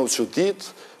shumë me u çudit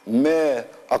me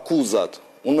akuzat.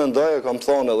 Unë mendoj, e kam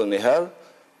thonë edhe një herë,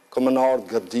 kam në ardhë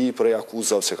gërdi prej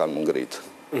akuzave që kanë më ngritë.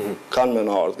 Kanë me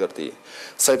në ardhë gërdi.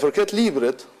 Sa i përket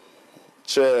librit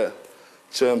që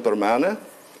më përmene,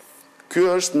 kjo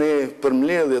është një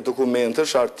përmbledhje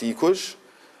dokumentesh, artikujsh,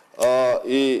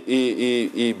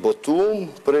 i botum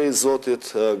prej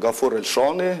zotit Gafur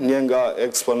Elshani, një nga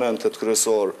eksponentet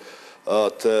kryesor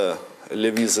të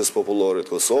Lëvizjes Popullore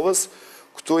të Kosovës.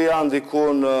 Këtu janë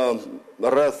dikun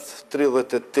rreth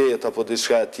 38 apo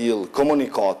diçka e tillë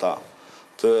komunikata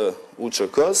të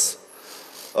UÇK-s.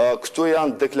 Këtu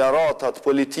janë deklaratat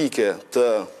politike të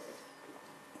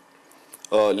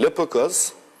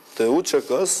LPK-s, të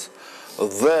UÇK-s,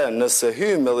 dhe nëse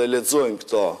hymë dhe lexojmë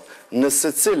këto, nëse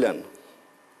cilën,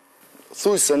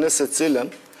 thujse nëse cilën,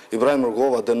 Ibrahim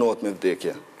Rugova dënohet me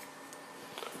vdekje.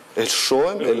 E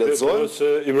shohim, e lexojmë. Se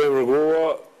Ibrahim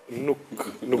Rugova nuk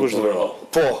është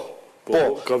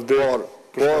dënuar.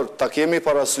 Por ta kemi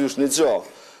parasysh një gjë,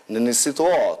 në një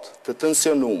situatë të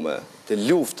tensionume, të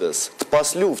luftës, të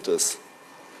pas luftës,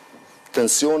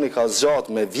 tensioni ka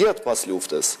zgjatë me vjet pas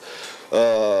luftës,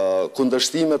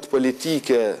 kundërshtimet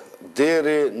politike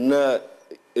deri në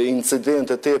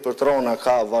incidente tepër të rana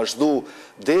ka vazhdu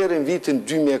deri në vitin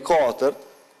 2004,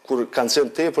 kur kanë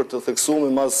qenë tepër të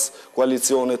theksuar mas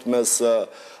koalicionit mes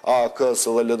AK-s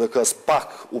dhe LDK-s,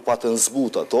 pak u patën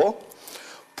zbut ato,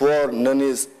 por në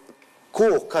një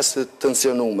kohë ka të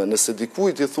tensionume, nëse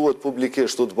dikujt i thuhet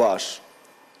publikisht u të bash,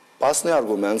 pas një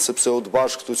argument, sepse u të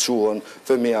bash këtu quhen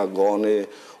Femia Goni,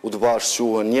 u të bash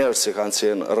quhen njerëz që kanë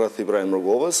qenë rreth Ibrahim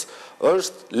Rugovës,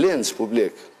 është lindj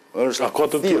publik. A ka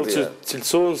të tillë që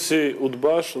cilësohen si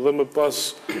udbash dhe më pas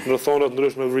në thonat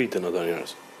ndryshme vriten ata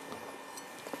njerëz?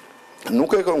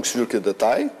 Nuk e kam këshirë këtë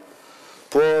detaj,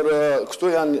 por këtu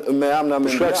janë me emra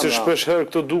me shkak se shpesh herë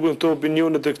këto duken këto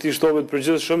opinionet e këtij shtabi të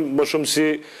përgjithshëm më shumë si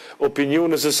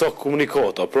opinione se sa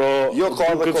komunikata. Pra, jo ka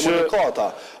dhe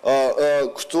komunikata.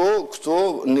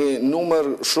 Këtu një numër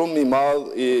shumë i madh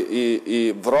i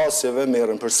vrasjeve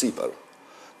merren përsipër.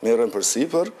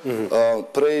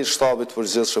 Prej shtabit të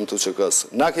përgjithshëm të UÇK-s.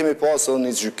 Na kemi pasur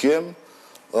një gjykim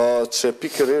që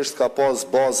pikërisht ka pas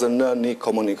bazën në një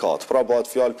komunikat. Pra bëhet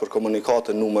fjalë për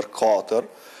komunikatën numër 4,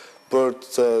 për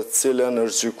të cilën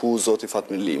është gjyku zoti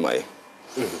Fatmir Limaj.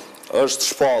 Është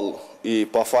shpall i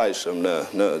pafajshëm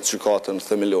në gjykatën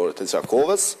themelore të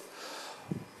Gjakovës.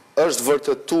 Është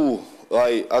vërtetu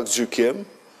ai aktgjykim,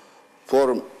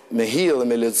 por me hi dhe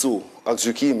me lexu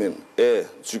aktgjykimin e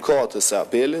gjykatës së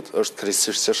apelit është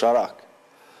krejtësisht qesharak.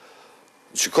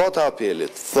 Gjykata e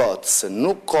apelit thotë se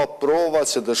nuk ka prova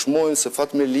që dëshmojnë se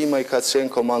Fatmir Limaj ka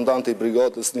qenë komandant i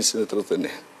brigadës 131.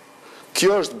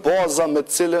 Kjo është baza me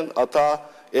të cilën ata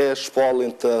e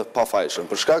shpallin të pafajshëm,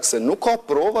 për shkak se nuk ka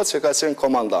prova që ka qenë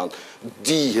komandant.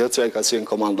 Dihet që ai ka qenë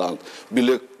komandant.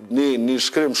 Bile një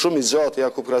shkrim shumë i gjatë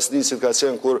Jakub Krasniqit ka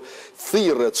qenë kur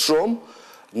thirret shumë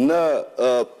në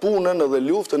punën dhe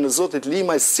luftën në zotit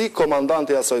Limaj si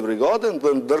komandanti asaj brigade,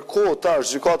 dhe ndërkohë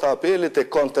tash gjykata e apelit e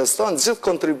konteston gjithë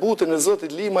kontributin e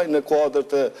zotit Limaj në kuadër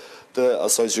të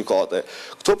asaj gjykate.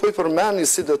 Këto po i përmeni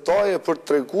si detaje për të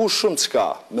tregu shumë çka.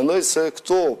 Mendoj se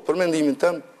këto, për mendimin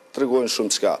tem, tregojnë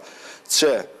shumë çka.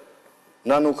 Që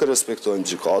na nuk respektojmë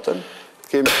gjykatën,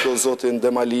 kemi këto zotin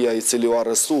Demaliaj i cili u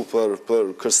arrestu për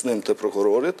kërcënim të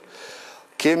prokurorit,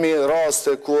 kemi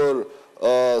raste kur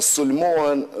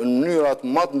sulmohen në mënyrat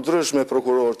më të ndryshme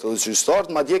prokurorët dhe gjyqtarët,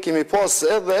 madje kemi pas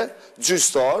edhe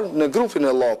gjyqtar në grupin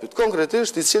e llapit,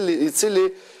 konkretisht i cili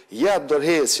jep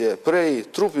dorëheqje prej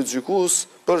trupit gjykues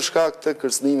për shkak të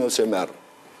kërcënimeve që merr.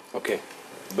 Okej.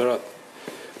 Berat,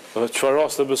 çfarë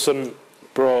raste beson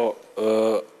pra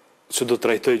që do të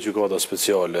trajtoj gjykata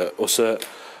speciale, ose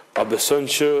a beson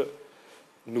që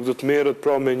nuk do të merret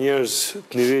pra me njerëz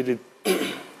të nivelit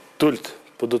tult,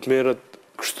 po do të merret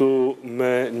kështu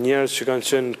me njerëz që kanë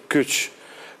qenë kyç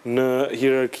në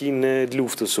hierarkinë e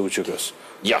luftës së UÇK-s?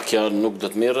 Ja, kjo nuk do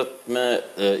të merret me,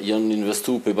 janë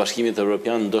investu për Bashkimit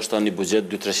Evropian ndoshta një buxhet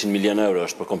 200-300 milion euro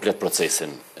është për komplet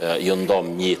procesin. Jo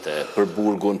ndom njëte, për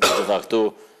burgun, për të këto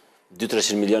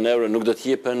 200-300 milion euro nuk do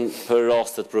të jepen për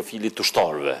rastet profilit të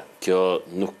ushtarëve. Kjo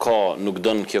nuk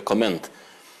dën kjo koment.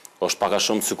 Është pak a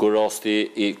shumë sikur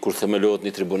rasti kur themelohet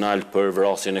një tribunal për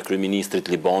vrasjen e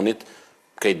kryeministrit Libanit,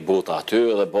 krejt bota aty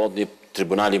dhe bëhet një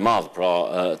tribunal i madh, pra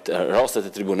rastet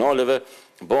e tribunaleve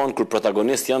bëhen kur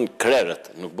protagonist janë krerët,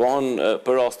 nuk bëhen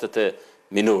për rastet e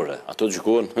minore. Ato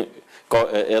gjykohen,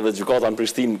 edhe gjykata në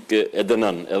Prishtinë e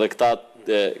dënon, edhe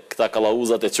këta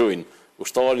kallauzat e çojnë.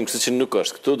 Ushtarin kështu që nuk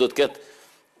është. Këtu do të ketë,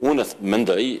 unë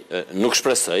mendoj, nuk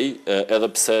shpresoj,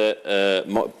 edhe pse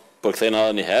përkthejnë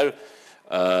edhe një herë,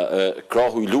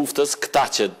 krahu i luftës, këta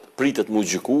që pritet mu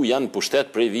gjyku, janë në pushtet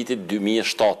prej vitit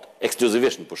 2007,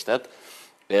 ekskluzivisht në pushtet,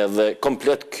 edhe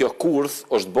komplet kjo kurth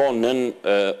është bo në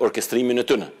orkestrimin e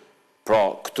tyne. Pra,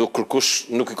 këtu kërkush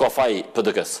nuk i ka faj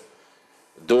PDK-s.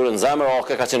 Dorën zemër,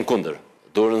 ka qenë kunder.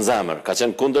 Dorën zemër, ka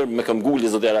qenë kunder me këmgulli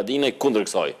zotë Aradine, kunder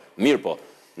kësaj. Mirë po,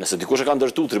 Nëse dikush e ka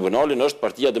ndërtu tribunalin, është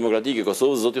Partia Demokratike e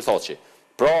Kosovës, zoti Thaçi.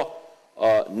 Pra,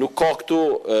 nuk ka këtu,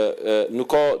 nuk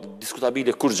ka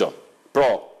diskutabile kur gjë. Pra,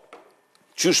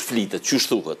 qysh flitet, qysh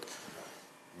thuhet,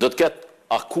 do të ketë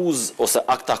akuz ose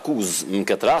akt akuz në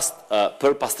këtë rast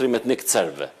për pastrimet në këtë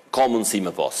serbëve. Ka mundësi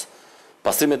me pas.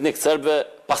 Pastrimet në këtë serbëve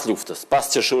pas luftës, pas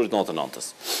qershorit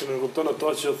 99-ës. Në kupton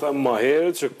ato që them më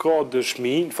herët që ka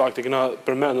dëshmi, në fakt e kena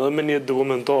përmend edhe me një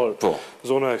dokumentar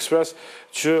Zona Express,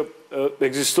 që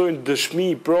ekzistojnë dëshmi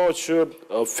pra që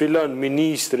filan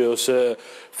ministri ose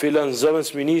filan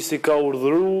zëvendës ministri ka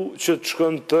urdhëruar që të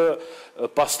shkon të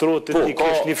pastrohet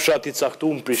etnikisht një fshat i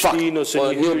caktuar në Prishtinë ose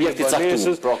një objekt i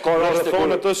caktuar. Pra ka raste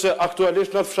kur ato se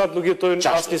aktualisht në atë fshat nuk jetojnë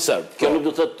asnjë serb. Kjo nuk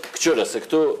do të thotë këqyre se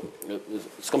këtu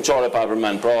s'kam çare pa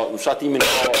përmend, pra në fshatimin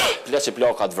ka pleqe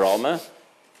plaka të vrame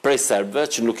prej serbëve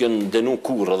që nuk janë denu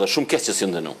kurrë dhe shumë keq që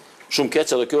s'janë denu. Shumë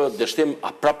keq edhe kjo dështim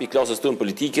prapë i klasës tonë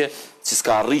politike që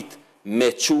s'ka arrit me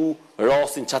çu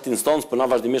rastin çat instancë për na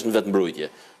vazhdimisht në vetmbrojtje.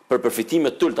 Për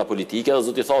përfitime të ulta politike, edhe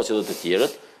zoti Thaçi edhe të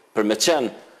tjerët, për me qenë,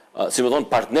 si më thonë,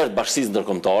 partnerët bashkësisë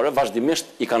ndërkombëtare,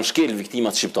 vazhdimisht i kanë shkel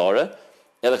viktimat shqiptare,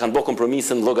 edhe kanë bërë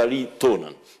kompromise në llogari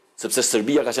tonën, sepse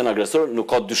Serbia ka qenë agresor, nuk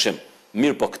ka dyshim.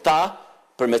 Mirë po këta,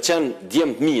 për me qenë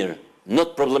djemë të mirë,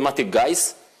 not problematic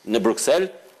guys në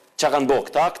Bruxelles, çka kanë bërë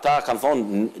këta kanë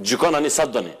thonë gjykon ani sa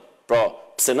doni. Pra,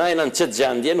 pse na jena në çet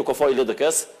gjendje, nuk ofoi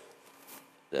LDK-s,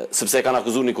 sepse e kanë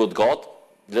akuzuar një kod gat,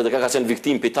 LDK ka qenë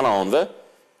viktim për të anëve,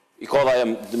 i ka dha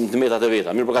në metat e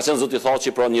veta. Mirë, por ka qenë zoti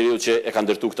Thaçi pra njeriu që e ka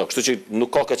ndërtu këto. Kështu që nuk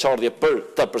ka keqardhje për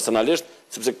të personalisht,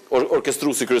 sepse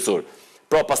orkestruesi kryesor.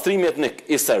 Pra pastrimi etnik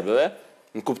i serbëve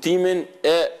në kuptimin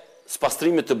e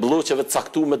spastrimit të bllloqeve të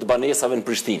caktuara të banesave në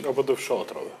Prishtinë. Apo të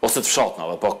fshatrave. Ose të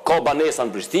fshatnave, po ka banesa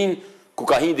në Prishtinë ku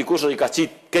ka hin dikush dhe i ka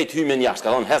qit këtë hyjmen jashtë,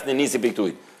 ka thonë hesni nisi për këtu.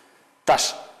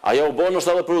 Tash, ajo u bën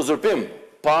është edhe për uzurpim,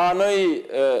 pa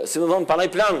ndonjë, si më thon, pa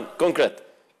ndonjë plan konkret.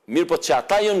 Mirë po që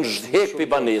ata janë zhdhek për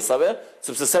banesave,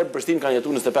 sepse serbë Prishtinë kanë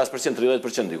jetuar 25%,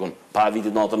 30% dikun, para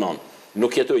vitit 99.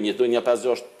 Nuk jetojnë një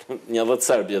 5-6, një 10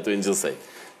 serbë jetojnë gjithsej.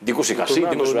 Dikush i ka shit,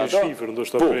 dikush me ato.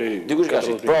 Po, dikush i ka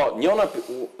shit. Pra, njëna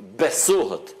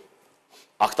besohet,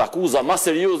 akta akuza ma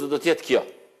serioze do t'jetë kjo.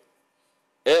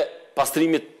 E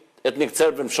pastrimit etnik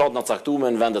serbë në fshatna caktume,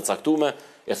 në vendet caktume,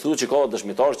 e thu që ka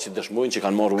dëshmitarë që dëshmojnë që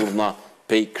kanë marrë urdhna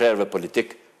pej krerëve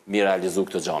politik mi realizu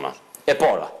këtë gjana. E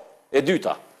para, e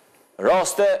dyta,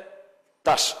 raste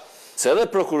tash, se edhe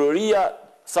prokuroria,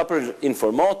 sa për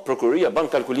informat, prokuroria ban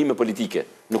kalkulime politike,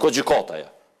 nuk o gjykataja.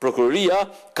 Prokuroria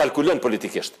kalkulen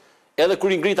politikisht. Edhe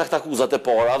kur i ngrit akta akuzat e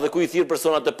para, dhe ku i thirr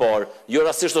personat e parë, jo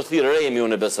rastisht të thirr Remi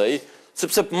unë besoj,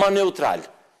 sepse ma neutral.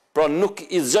 Pra nuk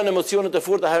i zgjon emocionet e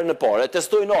forta herën e parë, e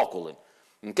testojnë akullin.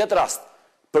 Në këtë rast,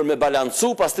 për me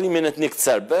balancu pastrimin etnik të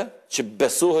serbëve, që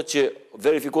besohet që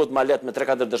verifikohet ma let me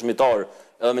 3-4 dëshmitar,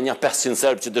 edhe me një 500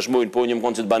 serbë që dëshmojnë, po një më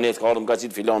konë që të banet, ka ardhëm ka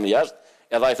qitë filani jashtë,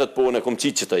 edhe a i thëtë po në kom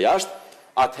qitë që të jashtë,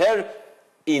 atëherë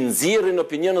i nxirrin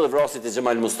opinionet dhe vrasjet e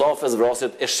Xhemal Mustafes,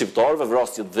 vrasjet e shqiptarëve,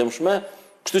 vrasjet dëmshme,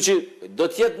 kështu që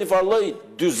do të jetë një farlloj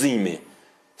dyzimi.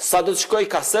 Sa do të shkoj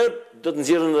ka serb, do të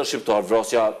nxirren edhe shqiptarë,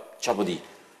 vrasja çapo di.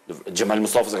 Xhemal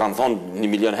Mustafes kanë thonë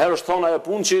 1 milion herë është thonë ajo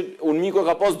punë që unë miku e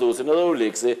ka pas dosin edhe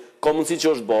Oleksi, ka mundësi që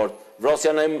është bart,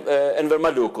 vrasja në Enver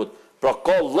Malukut. Pra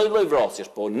ka lloj-lloj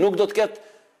vrasjesh, po nuk do të ketë,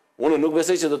 unë nuk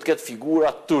besoj që do të ketë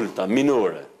figura tulta,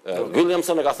 minore.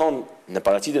 Williamson e ka thonë në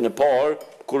paraqitjen e parë,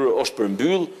 kur është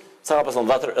përmbyll, sa ka pason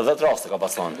 10 raste ka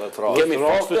pason. Kemi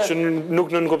raste që nuk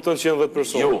në nënkupton që janë 10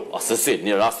 persona. Jo, asesi,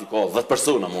 një rast i ka 10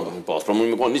 persona mund të pas, pra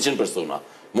mund të kenë 100 persona.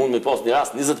 Mund të pas një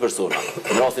rast 20 persona.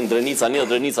 Në rastin Drenica 1 dhe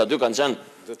Drenica 2 kanë qenë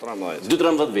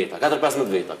 2-13 veta,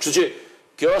 4-15 veta. Kështu që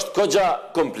kjo është kogja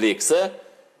komplekse,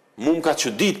 mu më ka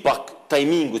çudit pak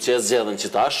timingu që e zgjedhën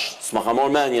që tash, s'ma ka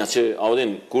marrë mendja që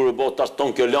audin kur u bë tash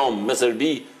ton kjo lam me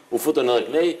Serbi, u futën edhe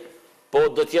kënej, po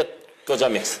do të jetë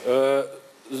kogja mix.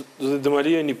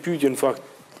 Demaliaj një pyetje në fakt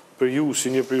për ju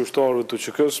si një prej ushtarëve të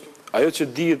UÇK-s, ajo që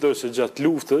dihet është se gjatë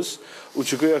luftës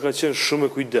UÇK-ja ka qenë shumë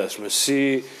e kujdesshme,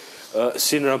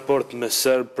 si në raport me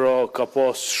serb, pra ka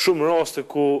pas shumë raste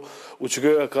ku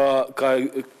UÇK-ja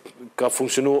ka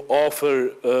funksionu afër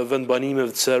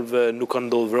vendbanimeve të serbëve, nuk kanë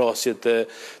ndodhur vrasje të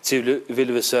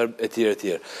civilëve serb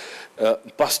etj.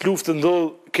 Pas luftës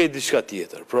ndodh këtë diçka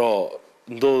tjetër, pra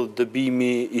ndodh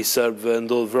dëbimi i serbëve,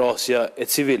 ndodh vrasja e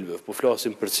civilëve, po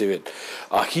flasim për civil.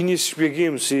 A ki një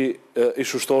shpjegim si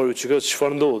ish ushtari UÇK-s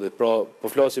çfarë ndodhi? Pra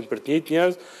po flasim për të njëjtë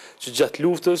njerëz që gjatë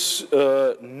luftës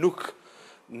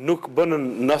nuk bënën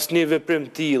në asnjë veprim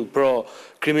tillë, pra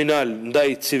kriminal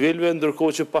ndaj civilëve,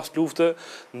 ndërkohë që pas lufte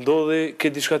ndodhi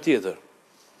këtë diçka tjetër.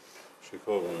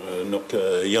 Shiko, nuk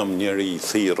jam njeri i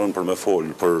thirrën për me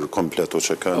folë për kompleto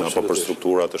që kënë, apo për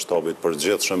strukturat e shtabit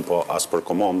përgjithshëm, po as për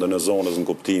komandën e zonës në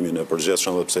kuptimin e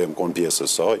përgjithshëm dhe pse jam konë pjesë e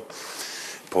saj.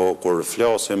 Po kur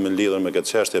flasim në lidhur me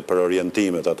këtë çështje për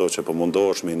orientimet, ato që po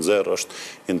mundohesh me nxjerr, është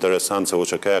interesant se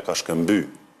UÇK ka shkëmby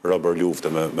robër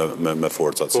lufte me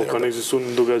forcat serbe. Po kanë ekzistuar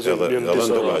në Dugagjen edhe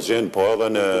në Dugagjen, po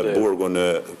edhe në burgun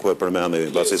ku e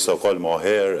përmendi pasi Sokol më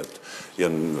herët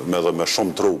janë me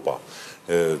shumë trupa.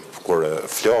 Kur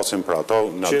flasim për ato,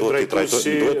 na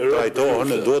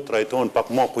duhet trajtohen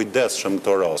pak më kujdesshëm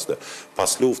këto raste.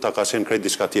 Pas lufta ka qenë krejt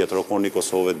diçka tjetër, o koni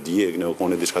Kosovë djegne, o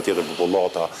koni diçka tjetër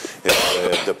popullata e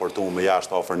deportuar me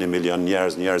jashtë afër 1 milion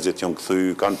njerëz, njerëzit janë kthy,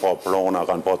 kanë pa prona,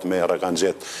 kanë pa tmerra, kanë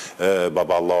gjetë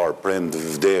baballar, prind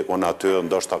vdekun aty,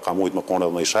 ndoshta ka mujt më konë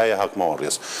edhe në ishaje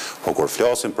hakmarrjes. Po kur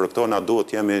flasim për këto, na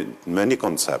duhet jemi me një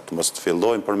koncept, mos të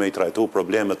fillojmë për me i trajtu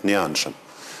problemet njanshëm.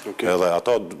 Edhe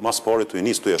ato mas pari të i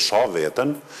njës të e sha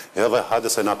vetën, edhe hajde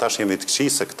se na tash jemi të këqi,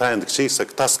 se këta e në të këqi, se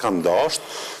këta s'kan dasht,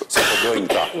 se të dojnë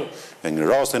ta. E në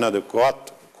rastin adekuat,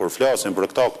 kur flasim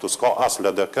për këta, këtu s'ka as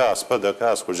LDK, as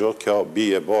PDK, as kur gjo, kjo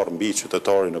bie barë mbi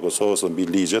qytetari në Kosovës dhe mbi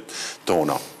ligjet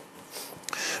tona.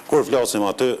 Kur flasim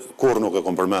aty, kur nuk e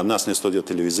kom përmend në asnjë studio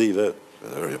televizive,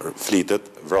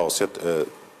 flitet, vrasjet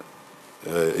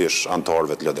ish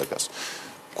antarëve të LDK-s.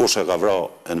 Kush e ka vra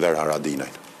Enver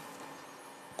Haradinajn?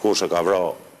 Kush e ka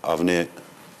vra Avni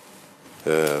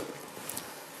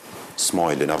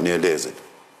Smajlin, Avni Elezin.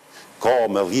 Ka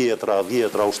me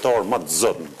dhjetra ushtarë më të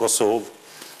zëtë në Kosovë,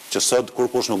 që sëtë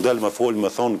kur kush nuk del me folë me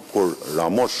thonë kur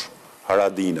Ramosh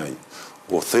Haradinaj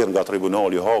u thirr nga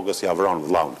tribunali i Hagës ja vran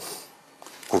vllaun.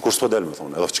 Kur kush të del me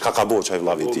thonë, edhe çka ka bo që ai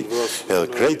vllavi i tij. Edhe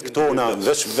krejt këto na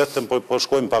vetëm po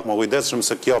shkojmë pak më kujdesshëm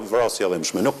se kjo vrasje e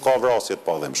dhëmshme, nuk ka vrasje të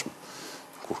pa dhëmshme.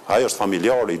 Ai është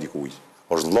familjari i dikujt.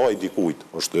 Është vllai i dikujt,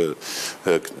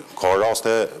 ka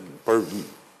raste për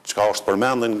çka është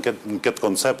përmendur në këtë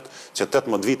koncept që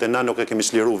 18 vite na nuk e kemi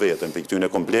çliru veten për këtyre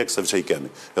komplekseve që i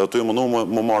kemi. Edhe tu mundu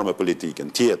më marr me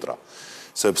politikën tjetra.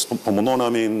 Se po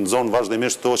mundonami në zonë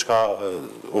vazhdimisht to çka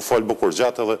u fol bukur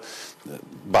gjatë edhe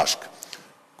bashk.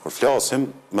 Kur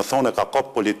flasim, më thonë ka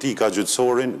kap politika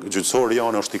gjyqësori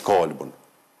janë është i kalbun.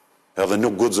 Edhe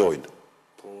nuk guxojnë.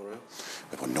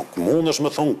 Po nuk mundesh me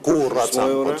thonë kur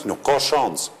racan, nuk ka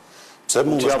shans. Pse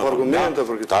mundesh me argumente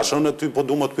për këtë? Tash unë ty po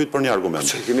du më të pyet për një argument.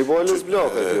 Çe keni bëjë lës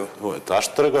blloke kjo? Tash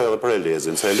tregoj edhe për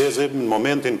Elezin, se Elezi në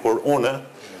momentin kur unë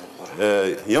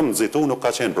jam nxitu nuk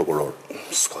ka qenë prokuror.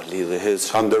 S'ka lidhje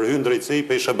hiç. Ka ndërhyrë drejtësi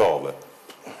pe shebave.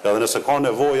 Edhe nëse ka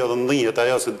nevojë edhe ndinjet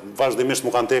ajo se vazhdimisht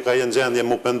më kanë tek ai në gjendje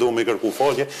më pendu me kërku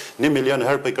falje, 1 milion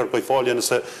herë pe kërkoj falje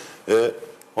nëse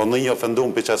o në një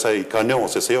ofendum për që asaj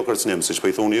kanose, se jo kërcnim, si që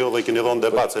për i thunë jo, dhe i keni dhonë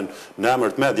debat, se në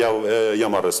emër të media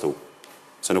jam arrestu.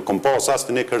 Se nuk kom pas as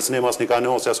të një kërcnim, as një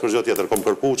kanose, as kërgjot tjetër, kom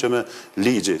kërku që me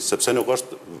ligji, sepse nuk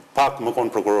është pak më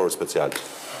konë prokuror special.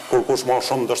 Kur kush ma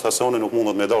shumë dështasone nuk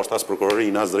mundët me dasht as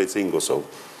prokurorin, as drejtësi në Kosovë.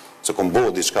 Se kom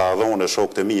bo diçka adhone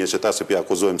shokët e mije që ta se pja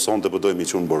akuzojmë son të pëdojmë i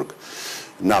qunë burg.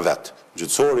 Na vetë.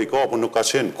 Gjyqësori i kapun nuk ka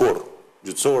qenë kur.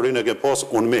 Gjyqësori në ke pas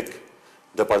unë mik.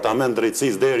 Departament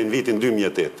drejtësis deri në vitin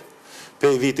 2008.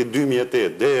 Pej vitit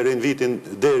 2008 deri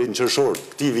në qershor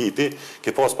këti viti,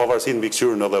 ke pas pavarësin mbi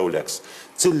këqyrën edhe Uleks.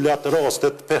 Cilat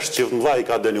rastet peshqivt në i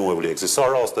ka dënu e Uleksi?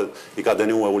 Sa rastet i ka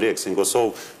dënu e Uleksi në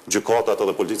Kosovë, gjykatat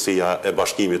edhe policia e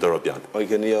bashkimit Europian? A i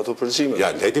keni ato përgjime?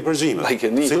 Ja, lejti përgjime.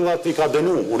 Cilat i ka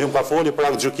dënu? Unë jam ka foli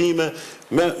për aktë gjykime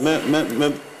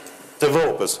me të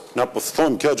Evropës. Na po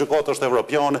thonë kjo gjykatë është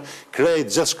evropiane, krejt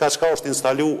gjithçka çka është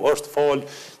instalu, është fal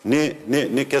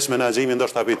në kesh menaxhimin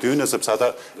ndoshta për tyne, sepse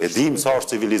ata e dim sa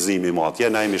është civilizimi më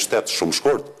atje, na jemi shtet shumë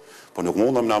shkurt. Po nuk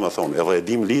mundem na më thonë, edhe e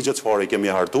dim ligjet çfarë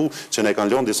kemi hartu, që ne kanë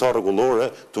lënë disa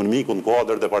rregullore të miku në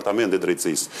kuadër departamentit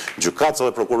drejtësisë. Gjykatës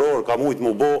dhe prokuror ka mujt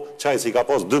më bë çaj si ka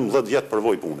pas 12 vjet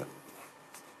përvoj pune.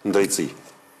 Në drejtësi.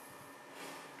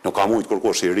 Nuk ka mujtë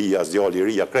kërkosh i rria, djali i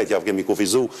rria, krejt javë kemi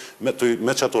kufizu, me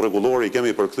që ato regulori i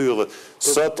kemi përkthy dhe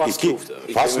sët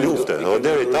pas lufte, edhe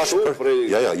deri tash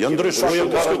ja ndryshojnë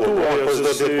ka regulori, për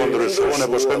zdo ditë po ndryshojnë,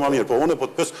 po shkojnë ma mirë, po une po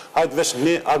të pës, hajtë vesh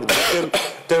një akditim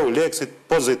të Uleksit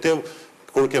pozitiv,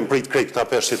 kur kem prit krejt këta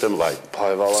peshqit e mdhaj.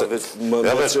 Pa e vala,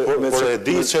 Por e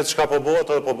di që çka po bëhet,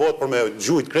 edhe po bëhet për me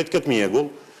gjujt krejt këtë mjegull,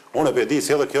 une pe di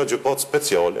si edhe kjo gjykatë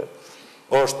speciale,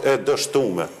 është e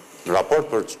dështume, në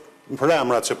raport për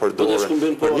emrat që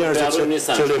përdoren, për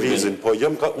njerëzit që lëvizin. Po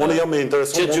unë jam me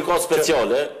interesuar. Që gjykatë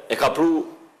speciale e ka pru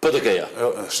PDK-ja.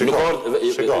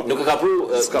 Nuk e ka pru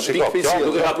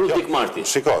Dik Marti.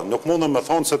 Shiko, nuk mundëm me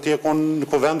thonë se ti e konë në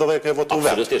kuvend dhe e ke votu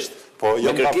vend. Absolutisht.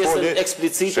 me kërkesën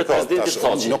eksplicite të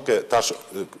presidentit Thaçi.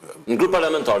 Në grup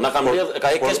parlamentar, na ka mbledh, ka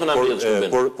keq me na mbledh Shkumbin.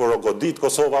 Por o godit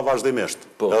Kosova vazhdimisht.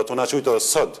 Edhe tu na qujtë edhe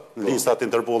sot listat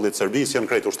Interpolit Serbisë janë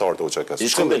krejt ushtarë të UÇK-s.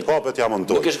 Shkumbin kapet ja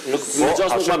mundoj. Nuk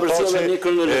ka përcjellje një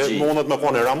kronologji. Mundet me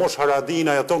kone Ramosh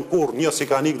Haradina e ton kur një si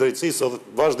ka nik drejtësisë edhe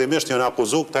vazhdimisht janë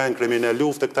akuzu këta janë kriminal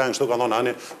lufte, këta janë kështu kanë thonë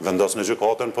ani vendos në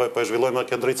gjykatën po e zhvillojmë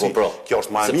këtë drejtësi. Kjo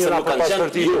është më e mira për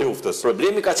pasërtinë e luftës.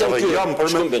 Problemi ka qenë ky.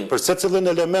 Për secilin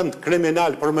element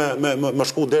kriminal për me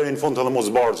shku deri në fund edhe mos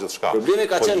barë gjithçka. Problemi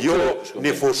ka qenë ky.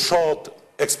 Një fushat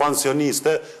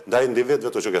ekspansioniste ndaj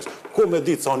individëve të UÇK-s. Ku me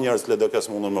ditë sa njerëz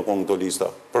LDK-s mundën me konë këto lista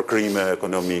për krime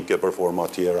ekonomike, për forma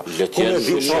tjera. Ku me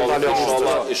ditë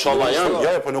inshallah janë.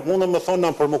 Ja, po nuk mundën me thonë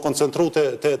për më koncentru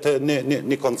te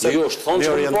një koncept. Jo, është thonë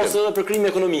që pas edhe për krime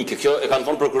ekonomike. Kjo e kanë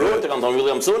thonë prokurorët, e kanë thonë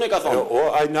Williamsoni, ka thonë.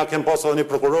 Ai na kem pas edhe një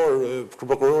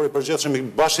prokuror i përgjithshëm i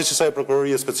bashkë që sa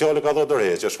prokuroria speciale ka dhënë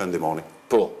dorëheqje Shvendimoni.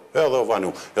 Po. Edhe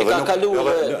vanu. Edhe nuk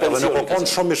ka qenë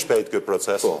shumë i shpejt ky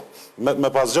proces. Me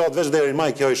pas gjatë veç deri në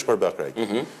maj kjo i shpërbë krejt.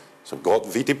 Se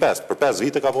gotë viti 5, për 5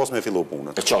 vite ka pas me fillu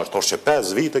punën. E qartë. Por që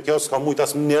 5 vite kjo s'ka mujt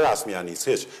as një rast me janis,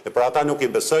 heq. E për ata nuk i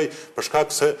besoj, për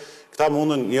shkak se këta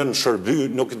mundën janë shërby,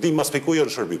 nuk di mas piku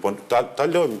janë shërby, po ta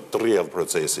lojmë të rrjedh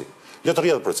procesi. Le të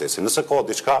rrjedh procesi, nëse ka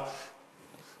diçka,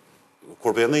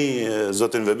 kur përni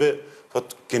zotin Vehbi,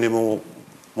 thot keni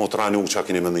mu trani që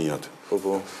keni më njët.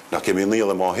 Na kemi një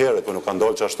dhe ma herët, po nuk ka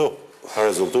ndollë që ashtu. Ka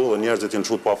rezultu dhe njerëzit jenë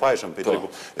qutë pa fajshëm.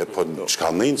 Po shka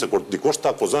njën, se kur dikush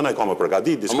të akuzën, a i ka me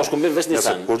përgadit. A ma Shkumbin vesh një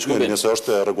sen. Nëse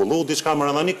është regullu, diçka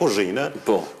më rënda një kuzhine,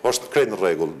 është krejt në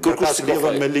regull. Kërkas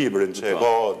lidhën me librin që e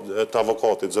ka të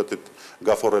avokatit, zëtit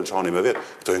Gafor Elçani me vetë,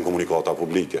 këto jenë komunikata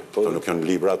publike. Këto nuk jenë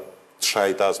librat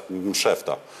shajta,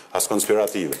 mshefta, as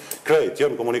konspirative. Krejt,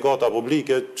 jenë komunikata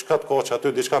publike, qka të ka që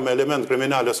aty, diçka me element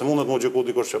kriminale, se mundet mu gjiku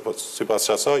dikush që si pas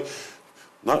qasaj,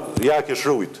 ja kish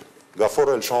rujt. Gafor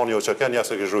Elçani o që ken ja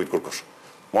se kish rujt kërkush.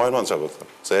 Ma e nënë që përë thërë.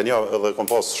 Se e një edhe kom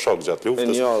pas shok gjatë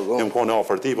luftës, jem kone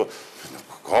afer ti,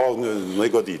 ka në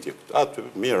i goditje. Atë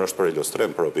mirë është për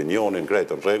ilustrim, për opinionin,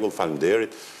 krejtë në regull,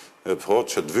 falenderit, po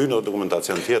që të vynë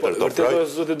dokumentacion tjetër do fraj. Vërtet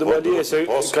zotit Demaliaj se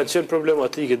ka qenë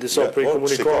problematike disa prej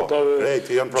komunikatave,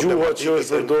 gjuha që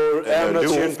është përdor, emrat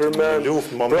që jenë përmend.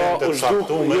 Pra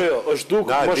është duk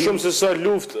më shumë se sa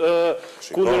luftë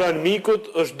kundër anëmikut,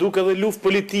 është duk edhe luftë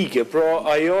politike. Pra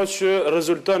ajo që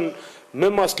rezulton me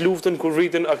mas luftën kur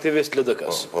rritin aktivist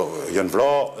LDK-s. Janë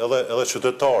vra edhe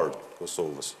qytetarë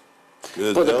Kosovës.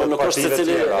 Po dhe për nuk është se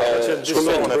cili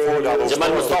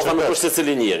Gjemal Mustafa nuk është se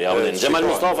cili njëri Gjemal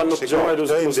Mustafa nuk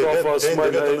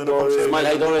Ismail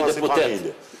Hajdari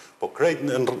deputet. Po krejt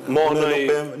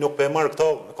nuk pe marrë këto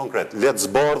konkret. Letë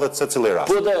zbardhet se cili rast.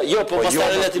 Po dhe, jo, po pas të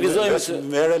relativizojmë.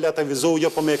 Me relativizu,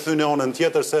 jo po me këthy në onën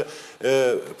tjetër se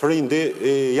prindi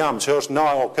jam që është na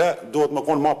oke, duhet më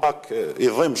konë ma pak i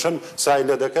dhimshëm sa i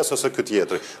LDK-s ose këtë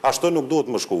tjetëri. Ashtu nuk duhet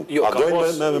më shku. A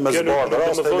dojnë me zbardë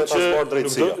rast e leta zbardë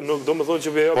drejtësia. Nuk do më thonë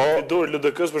që veja përfidor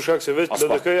LDK-s për shkak se veç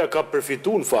LDK-ja ka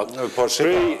përfitu në fakt.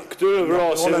 Prej këtyre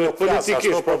vrasjeve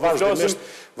politikisht, por përflasim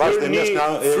për një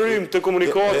frym të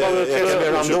komunikatave të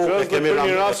UÇK-s dhe për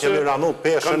një rast që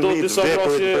kanë do disa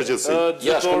vrasje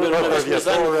Ja, Shkumbin, unë veç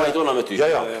njësa nuk pajtona me ty.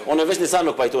 Unë veç njësa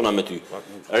nuk pajtona me ty.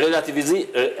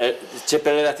 Që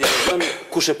për relativizën,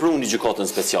 kush e pruni gjykatën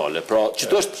speciale? Pra,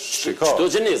 qëto është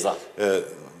gjeneza?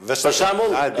 Për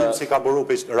shambull... A e dim si ka bëru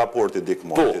për raportit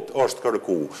dikmotit, është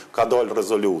kërku, ka dollë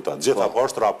rezolutat, gjitha po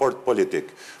është raport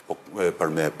politik. Për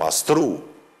me pastru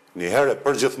një herë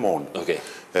për gjithmonë,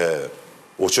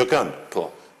 UÇK-n,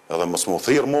 edhe mos më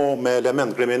thirë mu me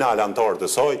element kriminal antarë të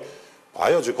soj,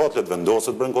 ajo gjykat le të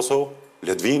vendoset bërë në Kosovë,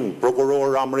 le të vinë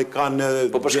prokuror amerikan...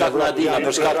 Po për shkak në Adina,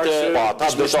 për shkak të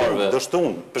dëshmitarve.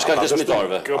 Për shkak të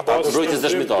dëshmitarve. Mbrojtjes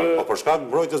dëshmitarve. Po për shkak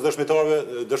mbrojtjes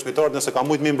dëshmitarve, nëse ka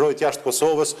mujtë mi mbrojt jashtë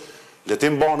Kosovës, le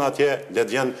të imbanë atje, le të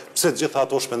vjenë, pse gjitha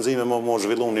ato shpenzime më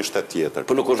zhvillu një shtet tjetër.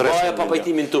 Po nuk është baja pa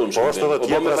pajtimin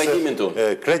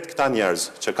tunë, krejt këta njerëz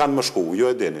që kanë më shku, ju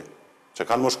e dini, që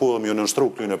kanë më shku dhe më ju në nështru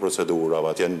këtyne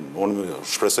procedurave, unë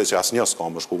shpresoj që asë njës ka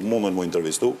më shku, mundën më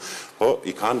intervistu, po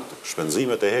i kanë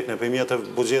shpenzimet e hekne për mjetë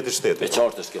budgetit shtetit. E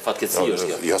qartë është kjo, fatkeci është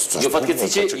kjo. Jo, fatkeci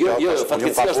është...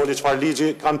 Një farë ligji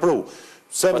kanë pru.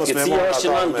 Fatkeci është që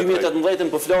na në 2018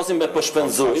 po flasim me po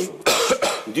shpenzojmë,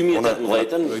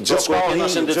 2018, gjithë ka në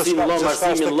shëndetësim, lëmë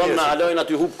marsimin, lëmë në alojnë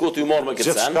aty hupë kotë ju morë me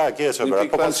këtë sen. Gjithë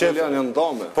ka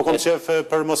po konë qef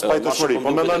për mos pajtë shmëri.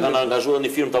 Kanë angazhuar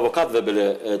një firmë të avokatëve bele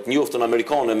të njoftën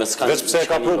amerikane me s'kanë... Veç pse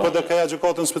ka pru për dhe këja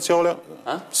gjykatën speciale?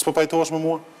 S'po pajtosh me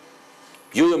mua?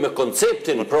 Jo, me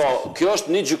konceptin, pra, kjo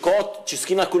është një gjykatë që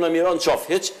s'kina kuna miron qaf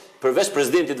heq, përveç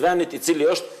presidentit vendit i cili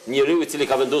është njeriu i cili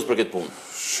ka vendosur për këtë punë.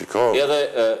 Shiko, edhe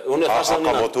unë e thashë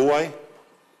ka votuaj?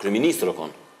 Kryeministër o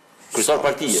konë. Kryetar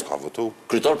partije. S'ka votu.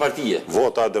 Kryetar partije.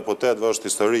 Vota e deputetëve është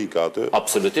historike aty.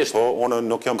 Absolutisht. Po, unë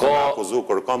nuk jam për me akuzu,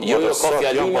 kur kam Jo, votë ka sot, jam për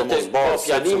fjalimet mos barë. ka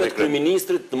fjalimet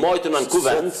kryeministrit të majtuna në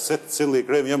kuvend. Se cili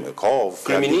krem jam, ka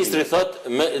Kryeministri thot,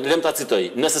 lem ta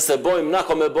citoj, nëse se bojmë na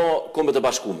me bo kombet e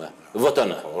bashkume.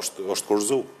 Votënë. është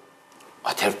kurzu.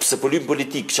 Atëherë pse po lyp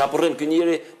politik, çfarë po rën ky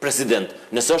njeri president?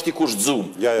 Nëse është i kushtzuar,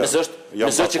 nëse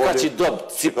është që ka që dob,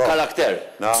 si karakter,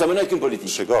 pse mënoj ky politik?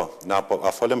 Shiko,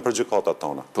 a folem për gjykatat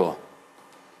tona. Po.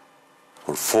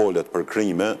 Kur folet për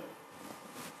krime,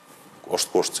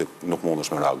 është kusht që nuk mund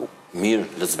është me reagu. Mirë,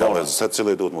 le të zbarë. Se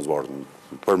cili duhet mu zbarë.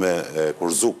 Për me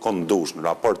kurzu kondush në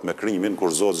raport me krimin,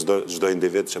 kurzot çdo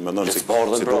individ që mendon si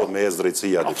duhet me ecë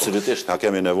drejtësia. Absolutisht. Na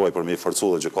kemi nevojë për me i forcu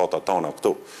dhe gjykatat tona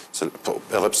këtu.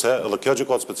 Edhe pse, edhe kjo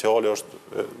gjykatë speciale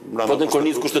është po në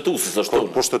kornizë kushtetuesis është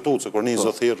tonë. Kushtetuese, kornizë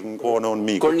o thirr në kohën e unë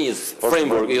mikë. Kornizë,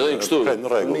 framework, i dhejnë kështu.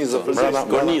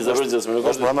 Kornizë,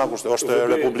 është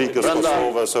Republikës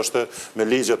Kosovës, është me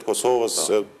ligjet Kosovës,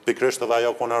 pikrisht edhe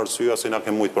ajo kona arsyeja si na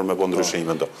kemi mujtë për me bë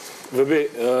ndryshime do. Vehbi,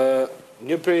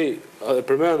 një prej,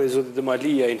 përmendë i zotit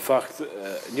Demaliaj, në fakt,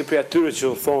 një prej atyre që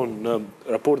thonë në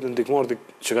raportin ndikmarrë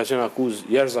që ka qenë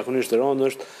akuzë jashtëzakonisht e rëndë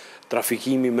është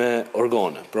trafikimi me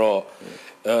organe. Pra,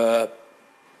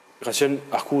 ka qenë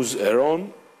akuzë e rëndë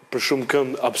për shumë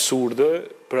kënd absurde,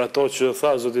 për ato që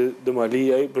tha zotit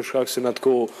Demaliaj, për shkak se në atë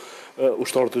kohë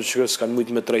ushtarët të QK s'kanë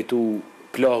mujtë me trajtu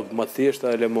plagë më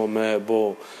thjeshta, e lemo me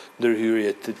bo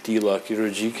ndërhyrje të tilla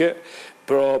kirurgjike,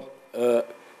 pra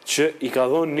që i ka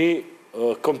dhonë një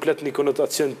komplet një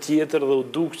konotacion tjetër dhe u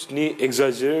dukë një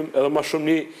egzagerim edhe ma shumë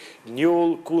një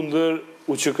njollë kundër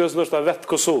UÇK-s nështë a vetë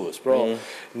Kosovës, pra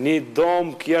një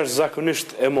domë kja është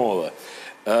zakonisht e madhe.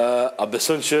 A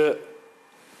beson që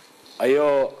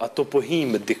ato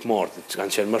pohime dikmartit, që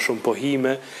kanë qenë ma shumë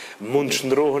pohime, mund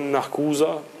shndrohen në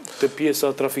akuza të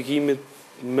pjesa trafikimit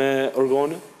me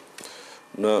organe?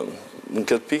 Në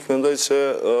këtë pikë mendoj që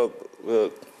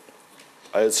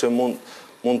ajo që mund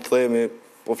të themi,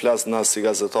 po flasë na si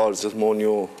gazetarë gjithmonë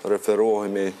ju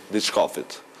referohemi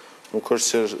diçkafit. Nuk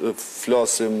është që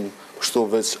flasim kështu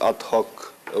veç ad hoc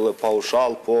edhe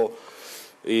paushal, po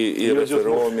i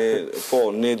referohemi,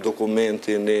 po një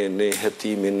dokumenti, një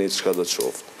hetimi, një çka do të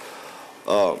qoftë.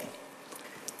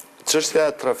 Çështja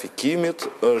e trafikimit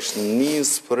është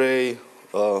nis prej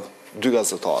dy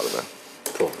gazetarëve.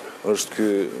 Po. Është ky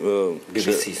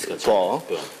BBC-s ka qenë. Po,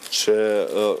 që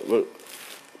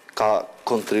ka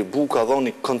dhënë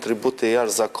një kontribut të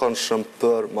jashtëzakonshëm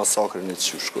për masakrin e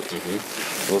Qyshkut.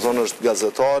 Do thonë është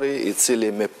gazetari i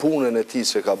cili me punën e tij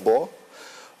që ka bë,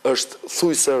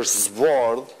 thujse është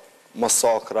zbardh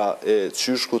masakra e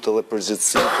Qyshkut edhe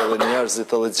përgjithësitë edhe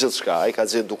njerëzit edhe gjithçka. Ai ka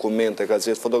gjetë dokumente, ka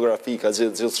gjetë fotografi, ka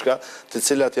gjetë gjithçka, të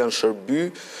cilat janë shërby,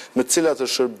 me të cilat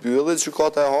është shërby edhe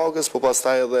gjykata e Hagës, po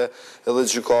pastaj edhe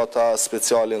gjykata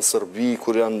speciale në Serbi,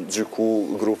 kur janë gjyku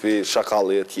grupi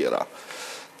Shakalli e tjera.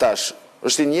 Tash,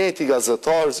 është i njëjti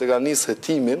gazetar që ka nisë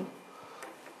hetimin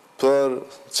për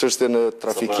çështjen e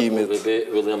trafikimit.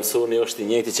 Williamsoni është i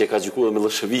njëjti që ka gjykuar me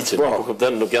Miloševićin, po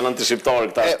kupton, nuk janë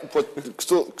antishqiptarë këta. Po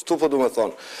këtu po duhet të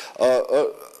thonë.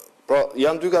 Pra,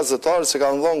 janë dy gazetarë që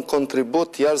kanë dhënë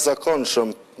kontribut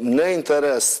jashtëzakonshëm në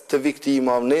interes të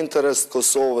viktimave, në interes të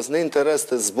Kosovës, në interes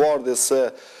të zbardhjes së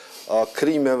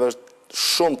krimeve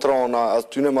shumë trona,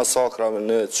 aty në masakrave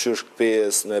në Qyshk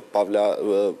 5, në Pavla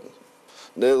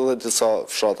dhe disa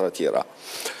fshatra tjera.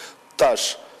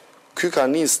 Tash, ky ka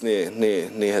nisë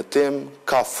një hetim,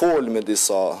 ka fol me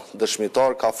disa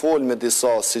dëshmitar, ka fol me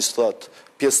disa, si që thot,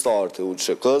 pjesëtar të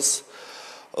UÇK-s,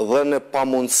 dhe në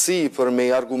pamundësi për me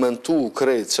i argumentu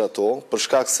krejt që ato, për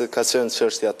shkak se ka qenë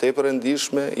çështja tepër e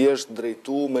ndihshme, i është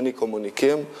drejtu me një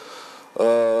komunikim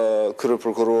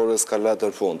kryeprokurores Karla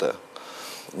Fonte.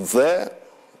 Dhe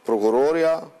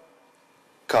prokuroria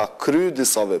ka kry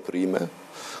disa veprime,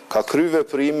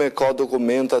 ka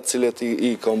dokumentat cilet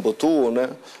i kanë botuar,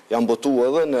 janë botuar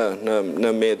edhe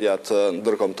në mediat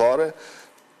ndërkombëtare,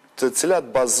 të cilat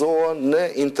bazohen në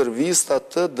intervistat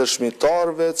të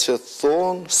dëshmitarëve që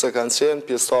thonë se kanë qenë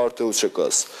pjesëtar të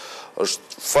UÇK-s.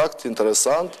 Është fakt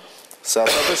interesant se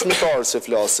ata dëshmitarë që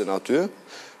flasin aty,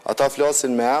 ata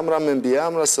flasin me emra, me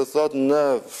mbiemra, se thotë në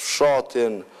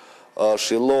fshatin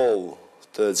Shillov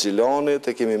të Gjilanit,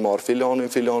 e kemi marrë filonin.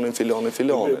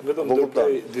 Vetëm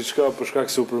dërpej diçka për shkak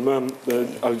se u përmend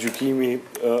aktgjykimi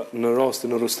në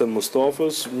rastin e Rustem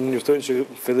Mustafës, njoftojnë që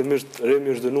fillimisht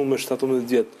Remi është dënuar me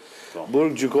 17 vjet.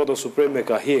 Burg gjykata supreme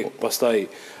ka hek pastaj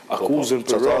akuzën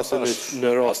për rastin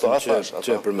në rastin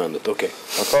që e përmendet. Okej.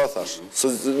 Ata thash.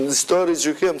 Se në histori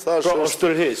gjykim thash. Pra është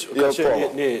tërheq, ka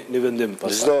qenë një vendim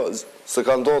pastaj. Se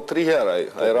ka ndodhur 3 herë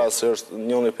ai rast është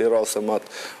njëri prej rasteve më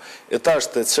E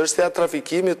tash të çështja e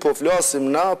trafikimit po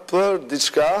flasim na për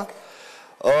diçka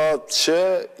që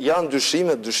janë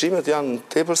dyshimet janë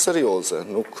tepër serioze.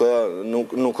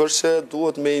 Nuk është që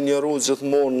duhet me injoru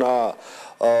gjithmonë na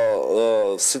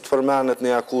si të përmenet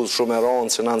një akuzë shumë e ronë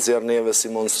që na nxjerr neve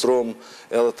si monstrum,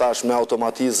 edhe tash me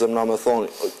automatizëm na me thonë,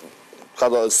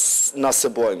 na se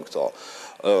bojmë këto.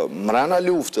 Mrena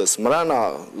luftës,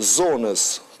 mrena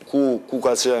zonës ku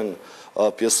ka qenë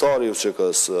pjesari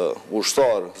UÇK-s,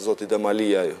 ushtar, zoti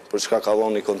Demaliaj, për çka ka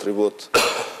dhënë një kontribut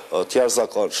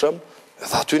tjerëzakonshëm,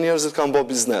 edhe aty njerëzit kanë bë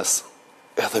biznes.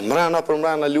 Edhe mrena për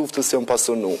mrena luftës janë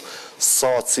pasunu.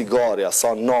 Sa cigarja,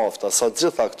 sa nafta, sa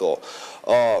gjitha këto.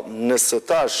 Nëse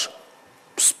tash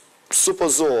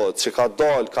supozohet që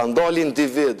kanë dalë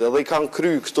individ edhe i kanë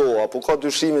kry këto, apo ka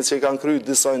dyshime që i kanë kry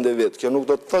disa individ, kjo nuk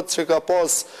do të thotë që ka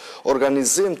pas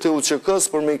organizim të UÇK-s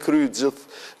për me i kry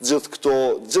gjithë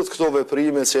këto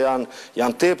veprime që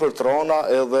janë tepër të rana,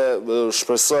 edhe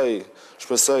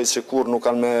shpresoj që kur nuk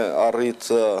kanë me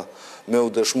arrit me u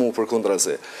dëshmu për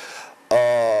kundrazi.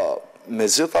 Me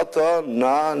gjitha të,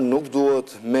 na nuk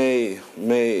duhet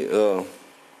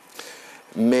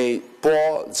po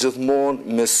gjithmonë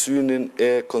me synin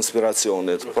e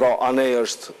konspiracionit. Pra, anej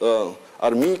është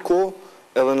armiku,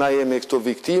 edhe na jemi këto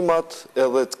viktimat,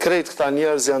 edhe të krejt këta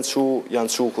njerëz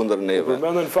janë qu kundër neve.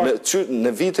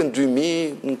 Në vitin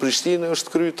 2000, në Prishtinë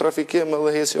është kry trafikim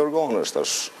edhe hesi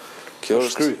organësh, kjo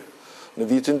është kry. Në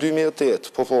vitin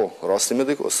 2008, po, rasti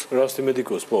medikus. Rasti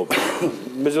medikus, po.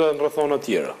 Me gjitha në rrethona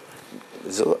tjera.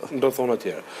 Në rrethona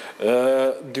tjera.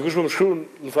 Dikush më shkruan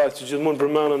në fakt që gjithmonë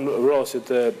përmenden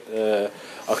rastjet e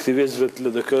aktivistëve të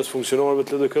LDK-s, funksionarëve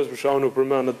të LDK-s, për shkak nuk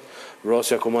përmendet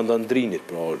rastja komandant Drinit,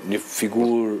 pra një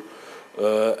figurë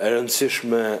e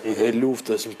rëndësishme e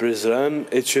luftës në Prizren,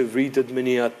 e që vritet me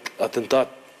një atentat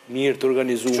mirë të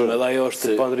organizuar, edhe ajo është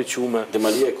të pandriqume.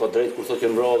 Demaliaj ka drejt kur thotë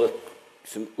janë vrarë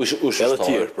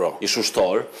ish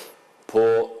ushtar, po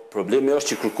problemi është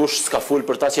që kërkush s'ka fol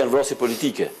për ta që janë vrasje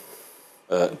politike.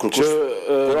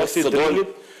 Rasti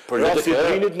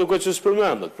Drinit nuk është që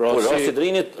s'përmendet. Rasti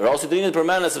Drinit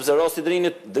përmendet, sepse rasti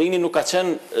Drinit nuk ka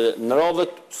qenë në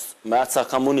radhët me atë sa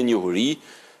ka mund një njohuri,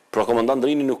 pra komandant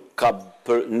Drini nuk ka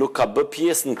bë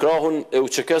pjesë në krahun e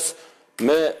UÇK-s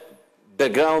me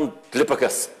background të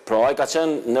LPK-s. Pra ai ka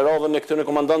qenë në radhën e këtyre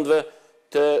komandantëve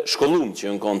të shkollum që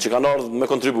kanë ardhur me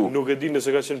kontribu. Nuk e di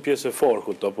nëse ka qenë pjesë e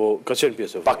Farkut, apo ka qenë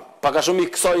pjesë e Farkut. Pak a shumë i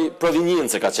kësaj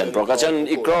proviniencë ka qenë, pra ka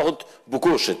qenë i krahut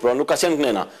Bukushit, pra nuk ka qenë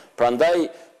kënena. Pra ndaj,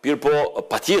 pirë po,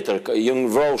 pa tjetër, jënë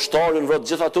vrau shtarën, vrau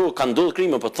gjitha ato, kanë ndodhur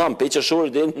krime, po thamë,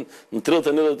 peqëshorë dhe në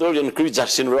 39 orë jënë kry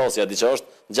 600 vrasje, ati që është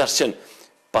 600.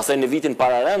 Pastaj në vitin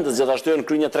para rendës, gjithashtu jënë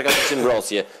kry një 300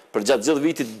 vrasje, për gjatë gjithë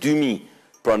vitit 2000.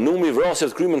 Pra numri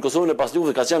vrasje të kryme në Kosovën e pas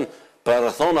luftit ka qenë për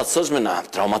rrethona të sëshme, na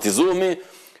traumatizohemi,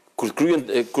 kur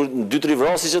 2-3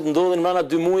 vrasje që të ndodhin mrena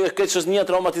 2 muaj, këtë që është një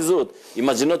traumatizohet.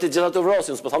 Imagjinoti gjitha të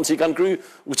vrasje, nësë po thamë që i kanë kry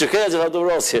UÇK-ja gjitha të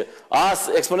vrasje, as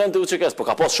eksponente UÇK-s, po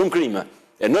ka pas shumë krime,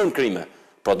 enorm krime.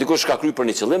 Pra dikush ka kry për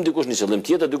një qëllim, dikush një qëllim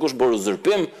tjetër, dikush bërë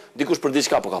uzurpim, dikush për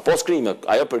diçka, po ka pas krime.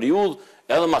 Ajo periudhë,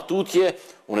 edhe matutje,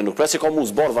 unë nuk pres që ka mu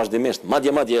zbarë vazhdimisht, madje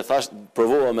e thash,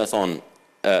 provova me thonë,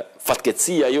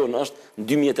 fatkeqësia jonë është në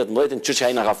 2018 që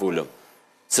ai na ka fulëm.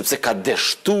 Sepse ka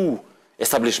deshtu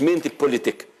establishmenti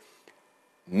politik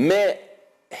me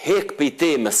hek për i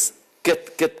temës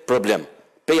këtë problem,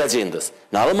 për i agendës.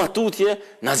 Në edhe matutje,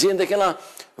 në agende kena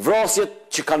vrasjet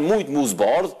që kanë mujtë mu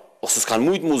zbardh, ose s'kanë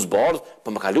mujtë mu zbardh,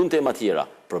 për më kalun tema tjera.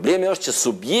 Problemi është që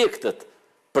subjektet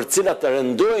për cilat të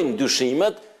rëndojnë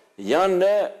dyshimet janë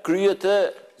në kryet e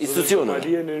institucioneve.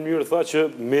 Malien në mënyrë tha që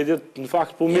mediat në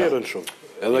fakt po merren shumë.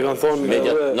 Edhe kanë thonë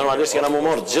mediat normalisht kena më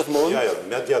marrë gjithmonë.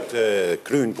 Mediat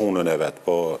kryjnë punën e vet,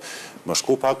 po më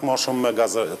shku pak më shumë me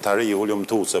gazetari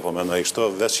ulumtuese, po mendoj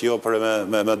kështu veç jo për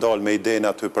me dal me idenë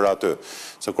aty për aty.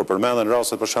 Se kur përmenden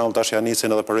rastet për shembull tash janë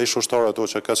nisin edhe për ish ushtarë ato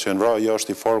që kanë qenë vrarë, jo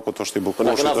është i Farkut, është i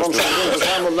Bukushit, është për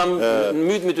shembull na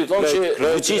myt të thonë që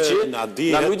Vučići, na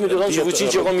myt të thonë që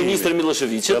Vučići ka ministër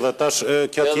Miloševićit. Edhe tash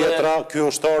kjo tjetra, ky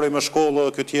ushtari me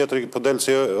shkollë, ky tjetri po del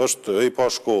se është i pa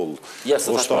shkollë.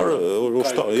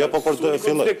 Ushtar, ja po për të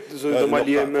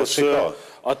filluar.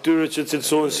 Atyre që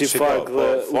cilësohen si FARC dhe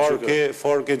UÇK.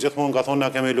 FARC gjithmonë ka thonë na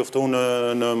kemi luftuar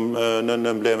në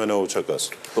emblemen e UÇK-s.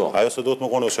 Ajo se duhet më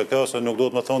konë UÇK ose nuk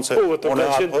duhet më thonë se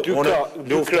unë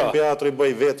luftën Beatri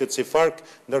bëj vetit si FARC,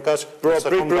 ndërkaq sa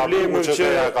problemi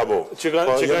që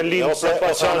kanë lidhur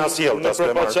në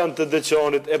propagandën të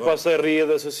Deçanit e pastaj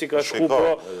rrjedhë se si ka shku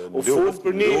po u fut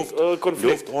për një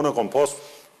konflikt. Unë kom pas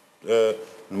në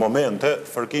momente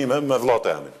fërkime me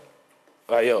vllatë jamin.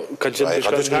 Ajo, kanë qenë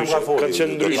diçka ndryshe. Kanë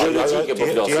qenë ndryshe.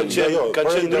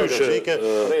 Kanë qenë ndryshe.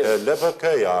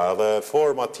 LPK-ja dhe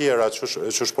forma tjera që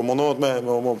shpërmundohet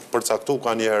me përcaktu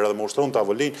ka njerë edhe me ushtron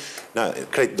tavolin, na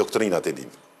krejt doktrinat e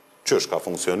dim. Qësh ka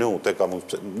funksionu,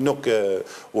 nuk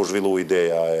u zhvillu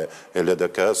ideja e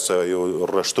LDK-s se ju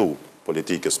rrështu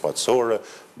politikës paqësore,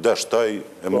 dështoj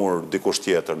e mur dikush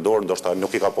tjetër dorë, ndoshta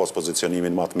nuk i ka pas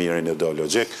pozicionimin më të mirin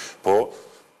ideologjik, po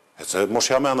se mos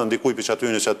ja mendën dikuj për që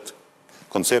atyne që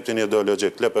konceptin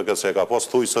ideologjik LPK se ka pas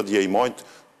thuj sot je i majt,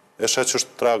 e shet që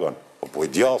është tragan. Po i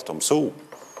djallë të mësu.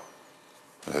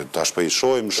 Tash për i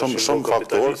shojmë shumë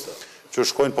faktor që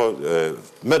shkojnë, po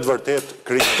me të vërtet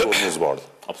kritë të në zbardë.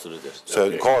 Absolutisht. Se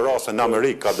ka rase në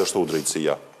Amerikë ka dështu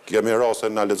drejtësia. Kemi rase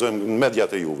në lexojmë në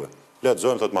mediat e juve.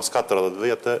 Lexojmë thot mas 40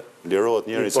 vjetë lirohet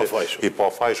njëri i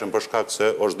pafajshëm për shkak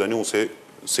se është dënu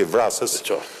si vrasës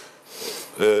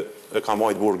e ka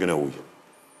majtë burgin e ujë.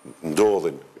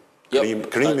 Ndodhin.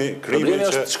 Krimi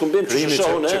që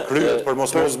kryet për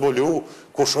mos zbulu,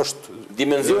 kush është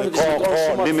ka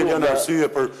 1 milion arsye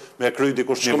për me kry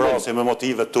dikush një vrasje me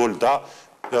motive të ulta,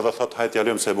 edhe thot hajt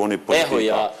jalëm se boni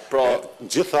politika.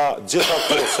 Gjitha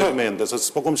këto segmente, se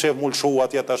s'po kum qef mullshu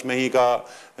atje tash me hika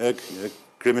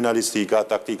kriminalistika,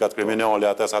 taktikat kriminale,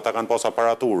 ata kanë pas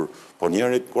aparatur, po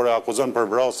njerit kër e akuzon për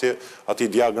vrasje, ati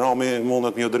diagrami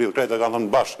mundet një dritë krejt e kanë thënë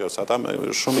bashkë, ata me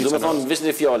shumë i cënë. Do me thonë, vesh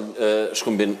një fjallë,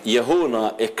 Shkumbin, jehona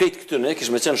e krejt këtëne,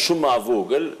 kishme qenë shumë ma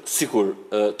vogël, sikur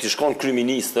t'i shkon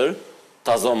kryministër,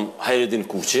 ta zom Hajredin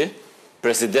Kuqi,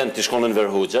 president t'i shkon Enver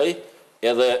Hoxhaj,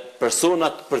 edhe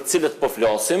personat për cilët po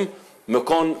flasim,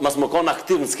 mas më kanë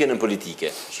aktiv në skenën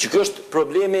politike. Që kjo është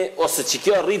problemi, ose që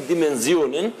kjo arrit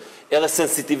dimenzionin, edhe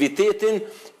sensitivitetin,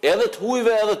 edhe të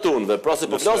hujve, edhe tonëve. Pra se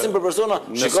po flasim për persona,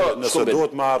 nëse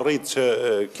duhet ma arrit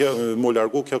që mu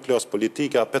largu kjo klas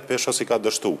politike, a pet pesha si ka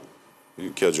dështu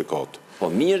kjo gjykatë. Po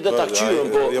mirë dhe ta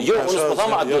këqyën, po jo, unë s'po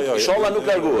thama, inshallah nuk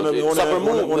largohet. Sa për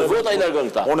mu, me vota i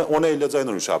largon këta. Une i lexoj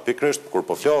në rysha, pikrisht, kur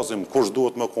po flasim, kush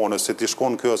duhet më kone, se ti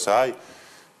shkon kjo se aj,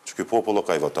 që kjo popullo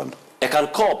ka i votan. E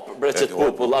kanë kapë, bre, qëtë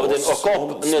popull, o kapë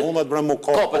në... S'mundet bre mu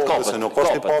kapë, se nuk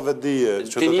është i pa vedije.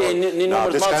 Ti një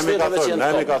numër të matë svetave që jenë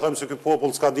kapë. Ne ka thëmë se kjo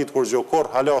popull s'ka ditë kur gjokor,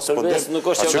 halas për dem,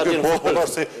 a që kjo popull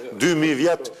është si 2000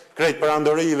 vjetë krejt për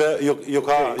andërive, ju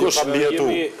ka mbjetu.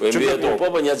 Mbjetu, po,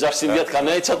 një 600 vjetë ka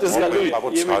nej, që aty s'ka luj.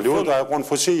 Apo s'ka luj, ta e konë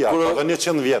fuqia, edhe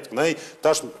 100 vjetë kënej,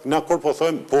 tash, na kur po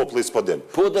thëmë, populli s'po dem.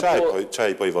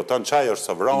 Qaj po i votan, qaj është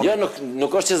savran. Ja,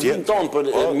 nuk është që zbinë tonë, për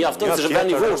mjaftën se shëtë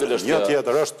një vogël është. Një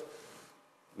tjetër është,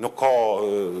 nuk ka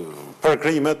për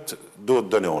krimet duhet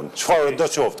dënohen. Çfarë do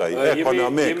qoftë ai,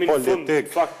 ekonomik, politik,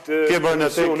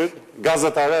 kibernetik,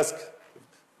 gazetaresk,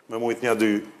 me mujt një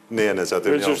dy nene që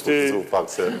aty një përfuzu pak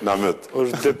se në mëtë.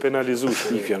 është depenalizu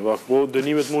shqipjen, po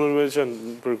dënimet mundën me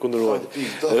qenë për kundërvojt.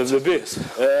 Vehbi,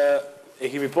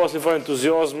 e kemi pas një farë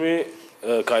entuziasmi,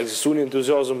 ka ekzistu një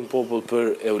entuziasm në popull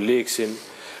për Euleksin,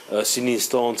 si një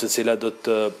instancë cila do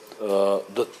të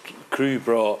kry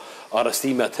pra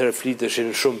arrestime atëherë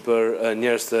fliteshin shumë për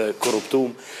njerëz të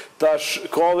korruptum. Tash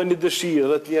ka edhe një dëshirë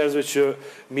dhe të njerëzve që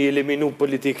mi eliminu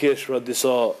politikisht pra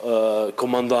disa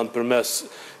komandant përmes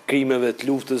krimeve të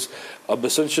luftës, a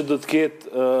beson që do të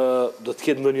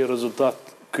ketë ndonjë rezultat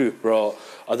ky, pra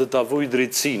a do ta vuj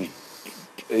drejtësinë,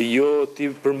 jo ti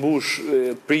përmbush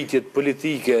pritjet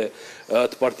politike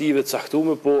të partive të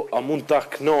caktuara, po a mund ta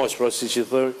kënaq, pra siç i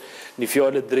thënë, një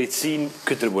fjalë drejtësinë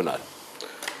ky tribunal.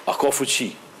 A ka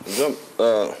fuqi?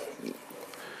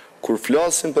 Kur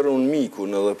flasim për unë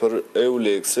mikun edhe për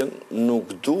Euleksin,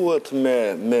 nuk duhet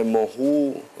me mohu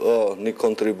një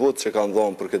kontribut që kanë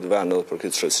dhonë për këtë vend edhe për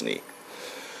këtë shoqëri.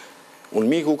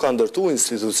 Unë miku ka ndërtu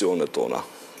institucionet tona.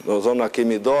 Do të thonë,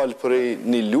 kemi dalë prej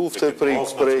një lufte prej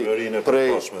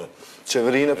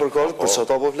qeverinë e përkoshme, për që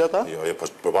ta po fleta? Jo,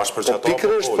 për bashkë për që ta po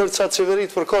pikrisht për qatë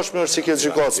qeverit përkoshme është që këtë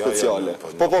gjykatë speciale.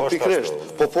 Po, pikrisht.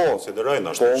 Po.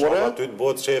 Konsiderojnë, është shumë aty të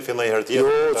bëtë qefi në i hertjetë.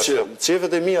 Jo,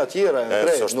 qefet e mija tjera e në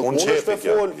krejt. Nuk mund është me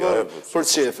folë për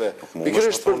qefe.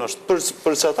 Pikrisht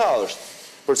për që ta është.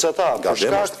 Për që ta, për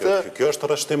shkak të... Kjo është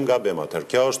rështim gabim atër,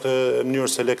 kjo është mënyrë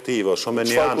selektive, shumë e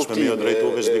njanshme me jo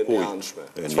drejtu veç dikuj.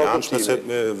 Njanshme se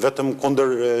vetëm kunder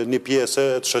një pjesë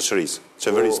të shoqërisë,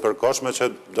 qeverisë përkoshme që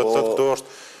do të thëtë këto është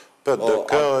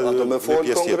PDK një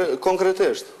pjesë tjetër.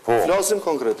 Konkretisht, flasim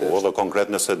konkretisht. Po, dhe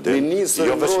konkret nëse din,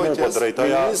 jo veç mu, po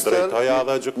drejtoja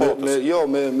dhe gjykatës. Jo,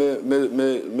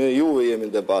 me juve jemi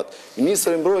në debat.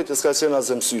 Ministri i Mbrojtjes ka qenë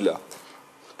Azem Sylla.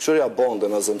 Këshërja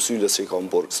bondën Azem Syllës që i ka më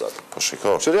borë kësat. Po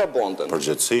shiko, këshërja bondën.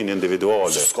 Përgjithsin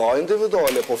individuale. S'ka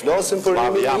individuale, po flasim për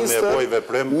një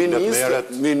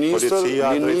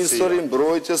minister i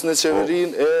mbrojtjes në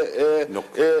qeverin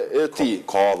e ti.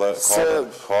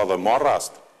 Ka dhe marë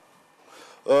rast.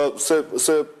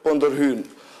 se po ndërhyn.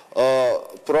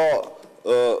 Pra,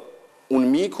 unë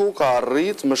miku ka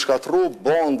arrit me shkatru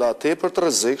bonda tepër të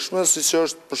rrezikshme, si që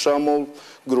është për shembull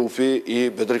grupi i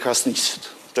Bedrikasnisit.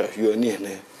 Që ju e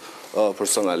njihni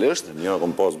personalisht. Një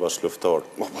kom pas bashkë luftar.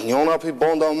 Njëna për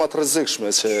bonda më të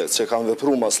rrezikshme që kanë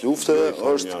vepru mas lufte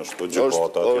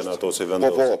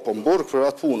po mburg për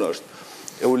atë punë është.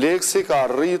 Euleksi ka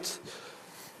arrit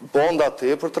bonda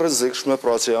tepër të rrezikshme,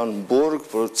 pra që janë në burg,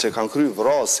 që kanë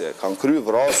kry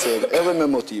vrasje edhe me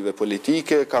motive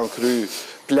politike, kanë kry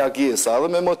plagesa edhe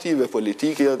me motive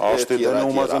politike. Ashtë i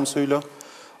dënuma Zemsyla?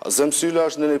 Zemsyla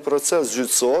është në një proces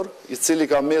gjyqësor, i cili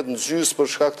ka met në gjysë për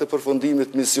shkak të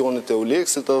përfundimit misionit e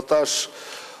Euleksit, edhe tash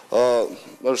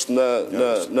është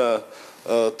në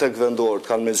tek vendorët,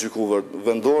 kanë me gjyku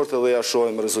vendorët edhe ja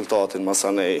shohim rezultatin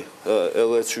masanej,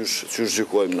 edhe qysh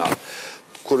gjykojmë na.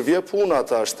 Kur vje puna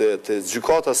tash të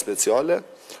gjykata speciale,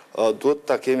 duhet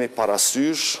ta kemi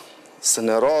parasysh se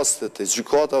në rastet të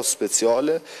gjykata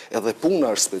speciale, edhe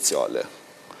puna është speciale,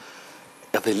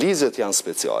 edhe ligjet janë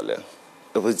speciale,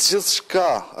 edhe gjithë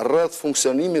shka rreth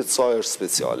funksionimit saj është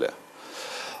speciale.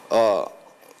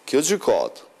 Kjo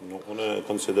gjykat, unë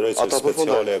konsideroj se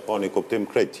speciale e ka një kuptim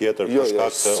krejt tjetër për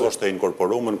shkak se është e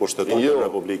inkorporuar në Kushtetutën e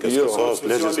Republikës së Kosovës,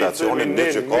 legjislacionin në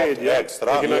gjykat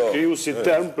ekstra. E kena kriju si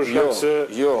term për shkak se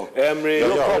emri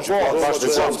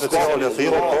speciale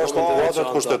thirrë është në të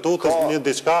Kushtetutës një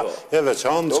diçka e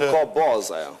veçantë që ka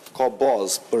bazë ajo. Ka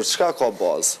bazë. Për çka ka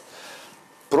bazë?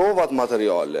 Provat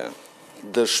materiale,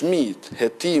 dëshmit,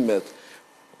 hetimet,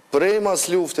 prej mas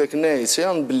lufte kënej që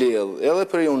janë bledh, edhe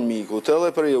prej unë mikut, edhe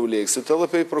prej Euleksit, edhe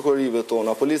prej prokurive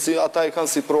tona, polici, ata i kanë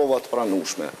si provat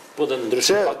pranushme. Po dhe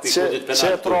ndryshme pak pikudit penal. Që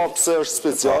prapse është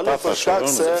speciale, për shkak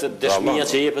se dëshmia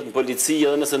që jepet në polici,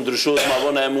 edhe nëse ndryshohet ma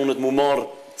vona e mundet mu marë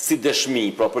si dëshmi,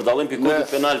 pra për dallim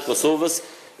pikudit penal të Kosovës,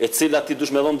 e cila ti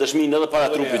dush me dhonë dëshmin edhe para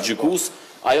trupit gjykus,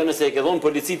 ajo nëse e ke dhonë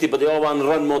polici ti bëdjava në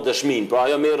rënë mo dëshmin, pra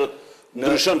ajo merët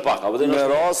ndryshon pak.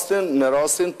 Në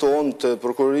rastin ton të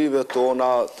prokurive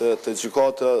tona, të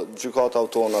gjykata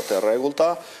tona të regullta,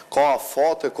 ka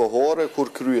afate kohore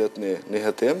kur kryet një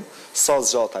hetim, sa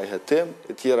zgjata i hetim,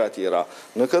 e tjera.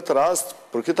 Në këtë rast,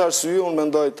 për këtë arsye, unë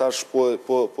mendoj tash po e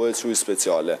quj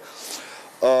speciale.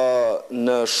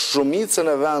 Në shumicën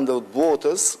e vendeve të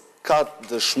botës, ka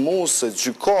dëshmu se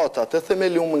gjykatat e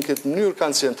themeluar në këtë mënyrë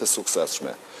kanë qenë të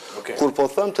suksesshme. Kur po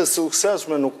them të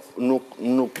suksesshme,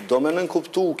 nuk do me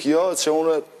nënkuptu kjo që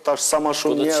unë tash sa ma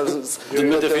shumë njerëz dhe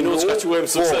me definu që ka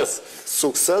quajmë sukses.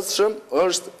 Suksesshëm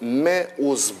është me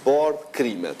u zbardh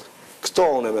krimet. Këto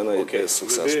unë e menoj të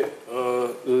suksesshme.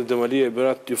 Demaliaj,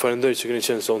 Berat, ju falenderoj që keni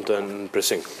qenë sonte në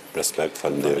pressing. Respekt,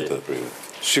 falenderoj edhe për ju.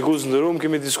 Shikues ndërum,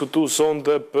 kemi diskutu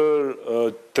sonte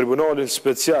për tribunalin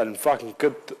special, në fakt në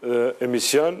këtë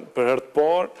emision, për herë të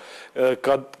parë,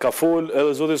 ka fol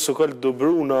edhe zoti Sokol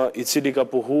Dobruna, i cili ka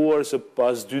pohuar se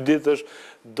pas 2 ditësh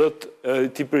do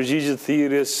t'i përgjigjet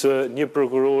thirrjes një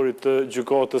prokurori të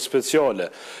gjykatës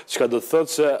speciale, çka do të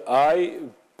thotë se ai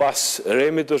pas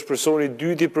Remit është personi i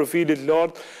dytë i profilit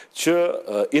lartë që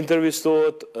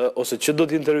intervistohet ose që do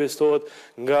të intervistohet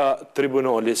nga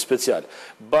tribunali special.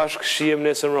 Bashkë shihem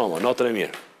nesër mbrëmë. Natën e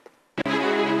mirë.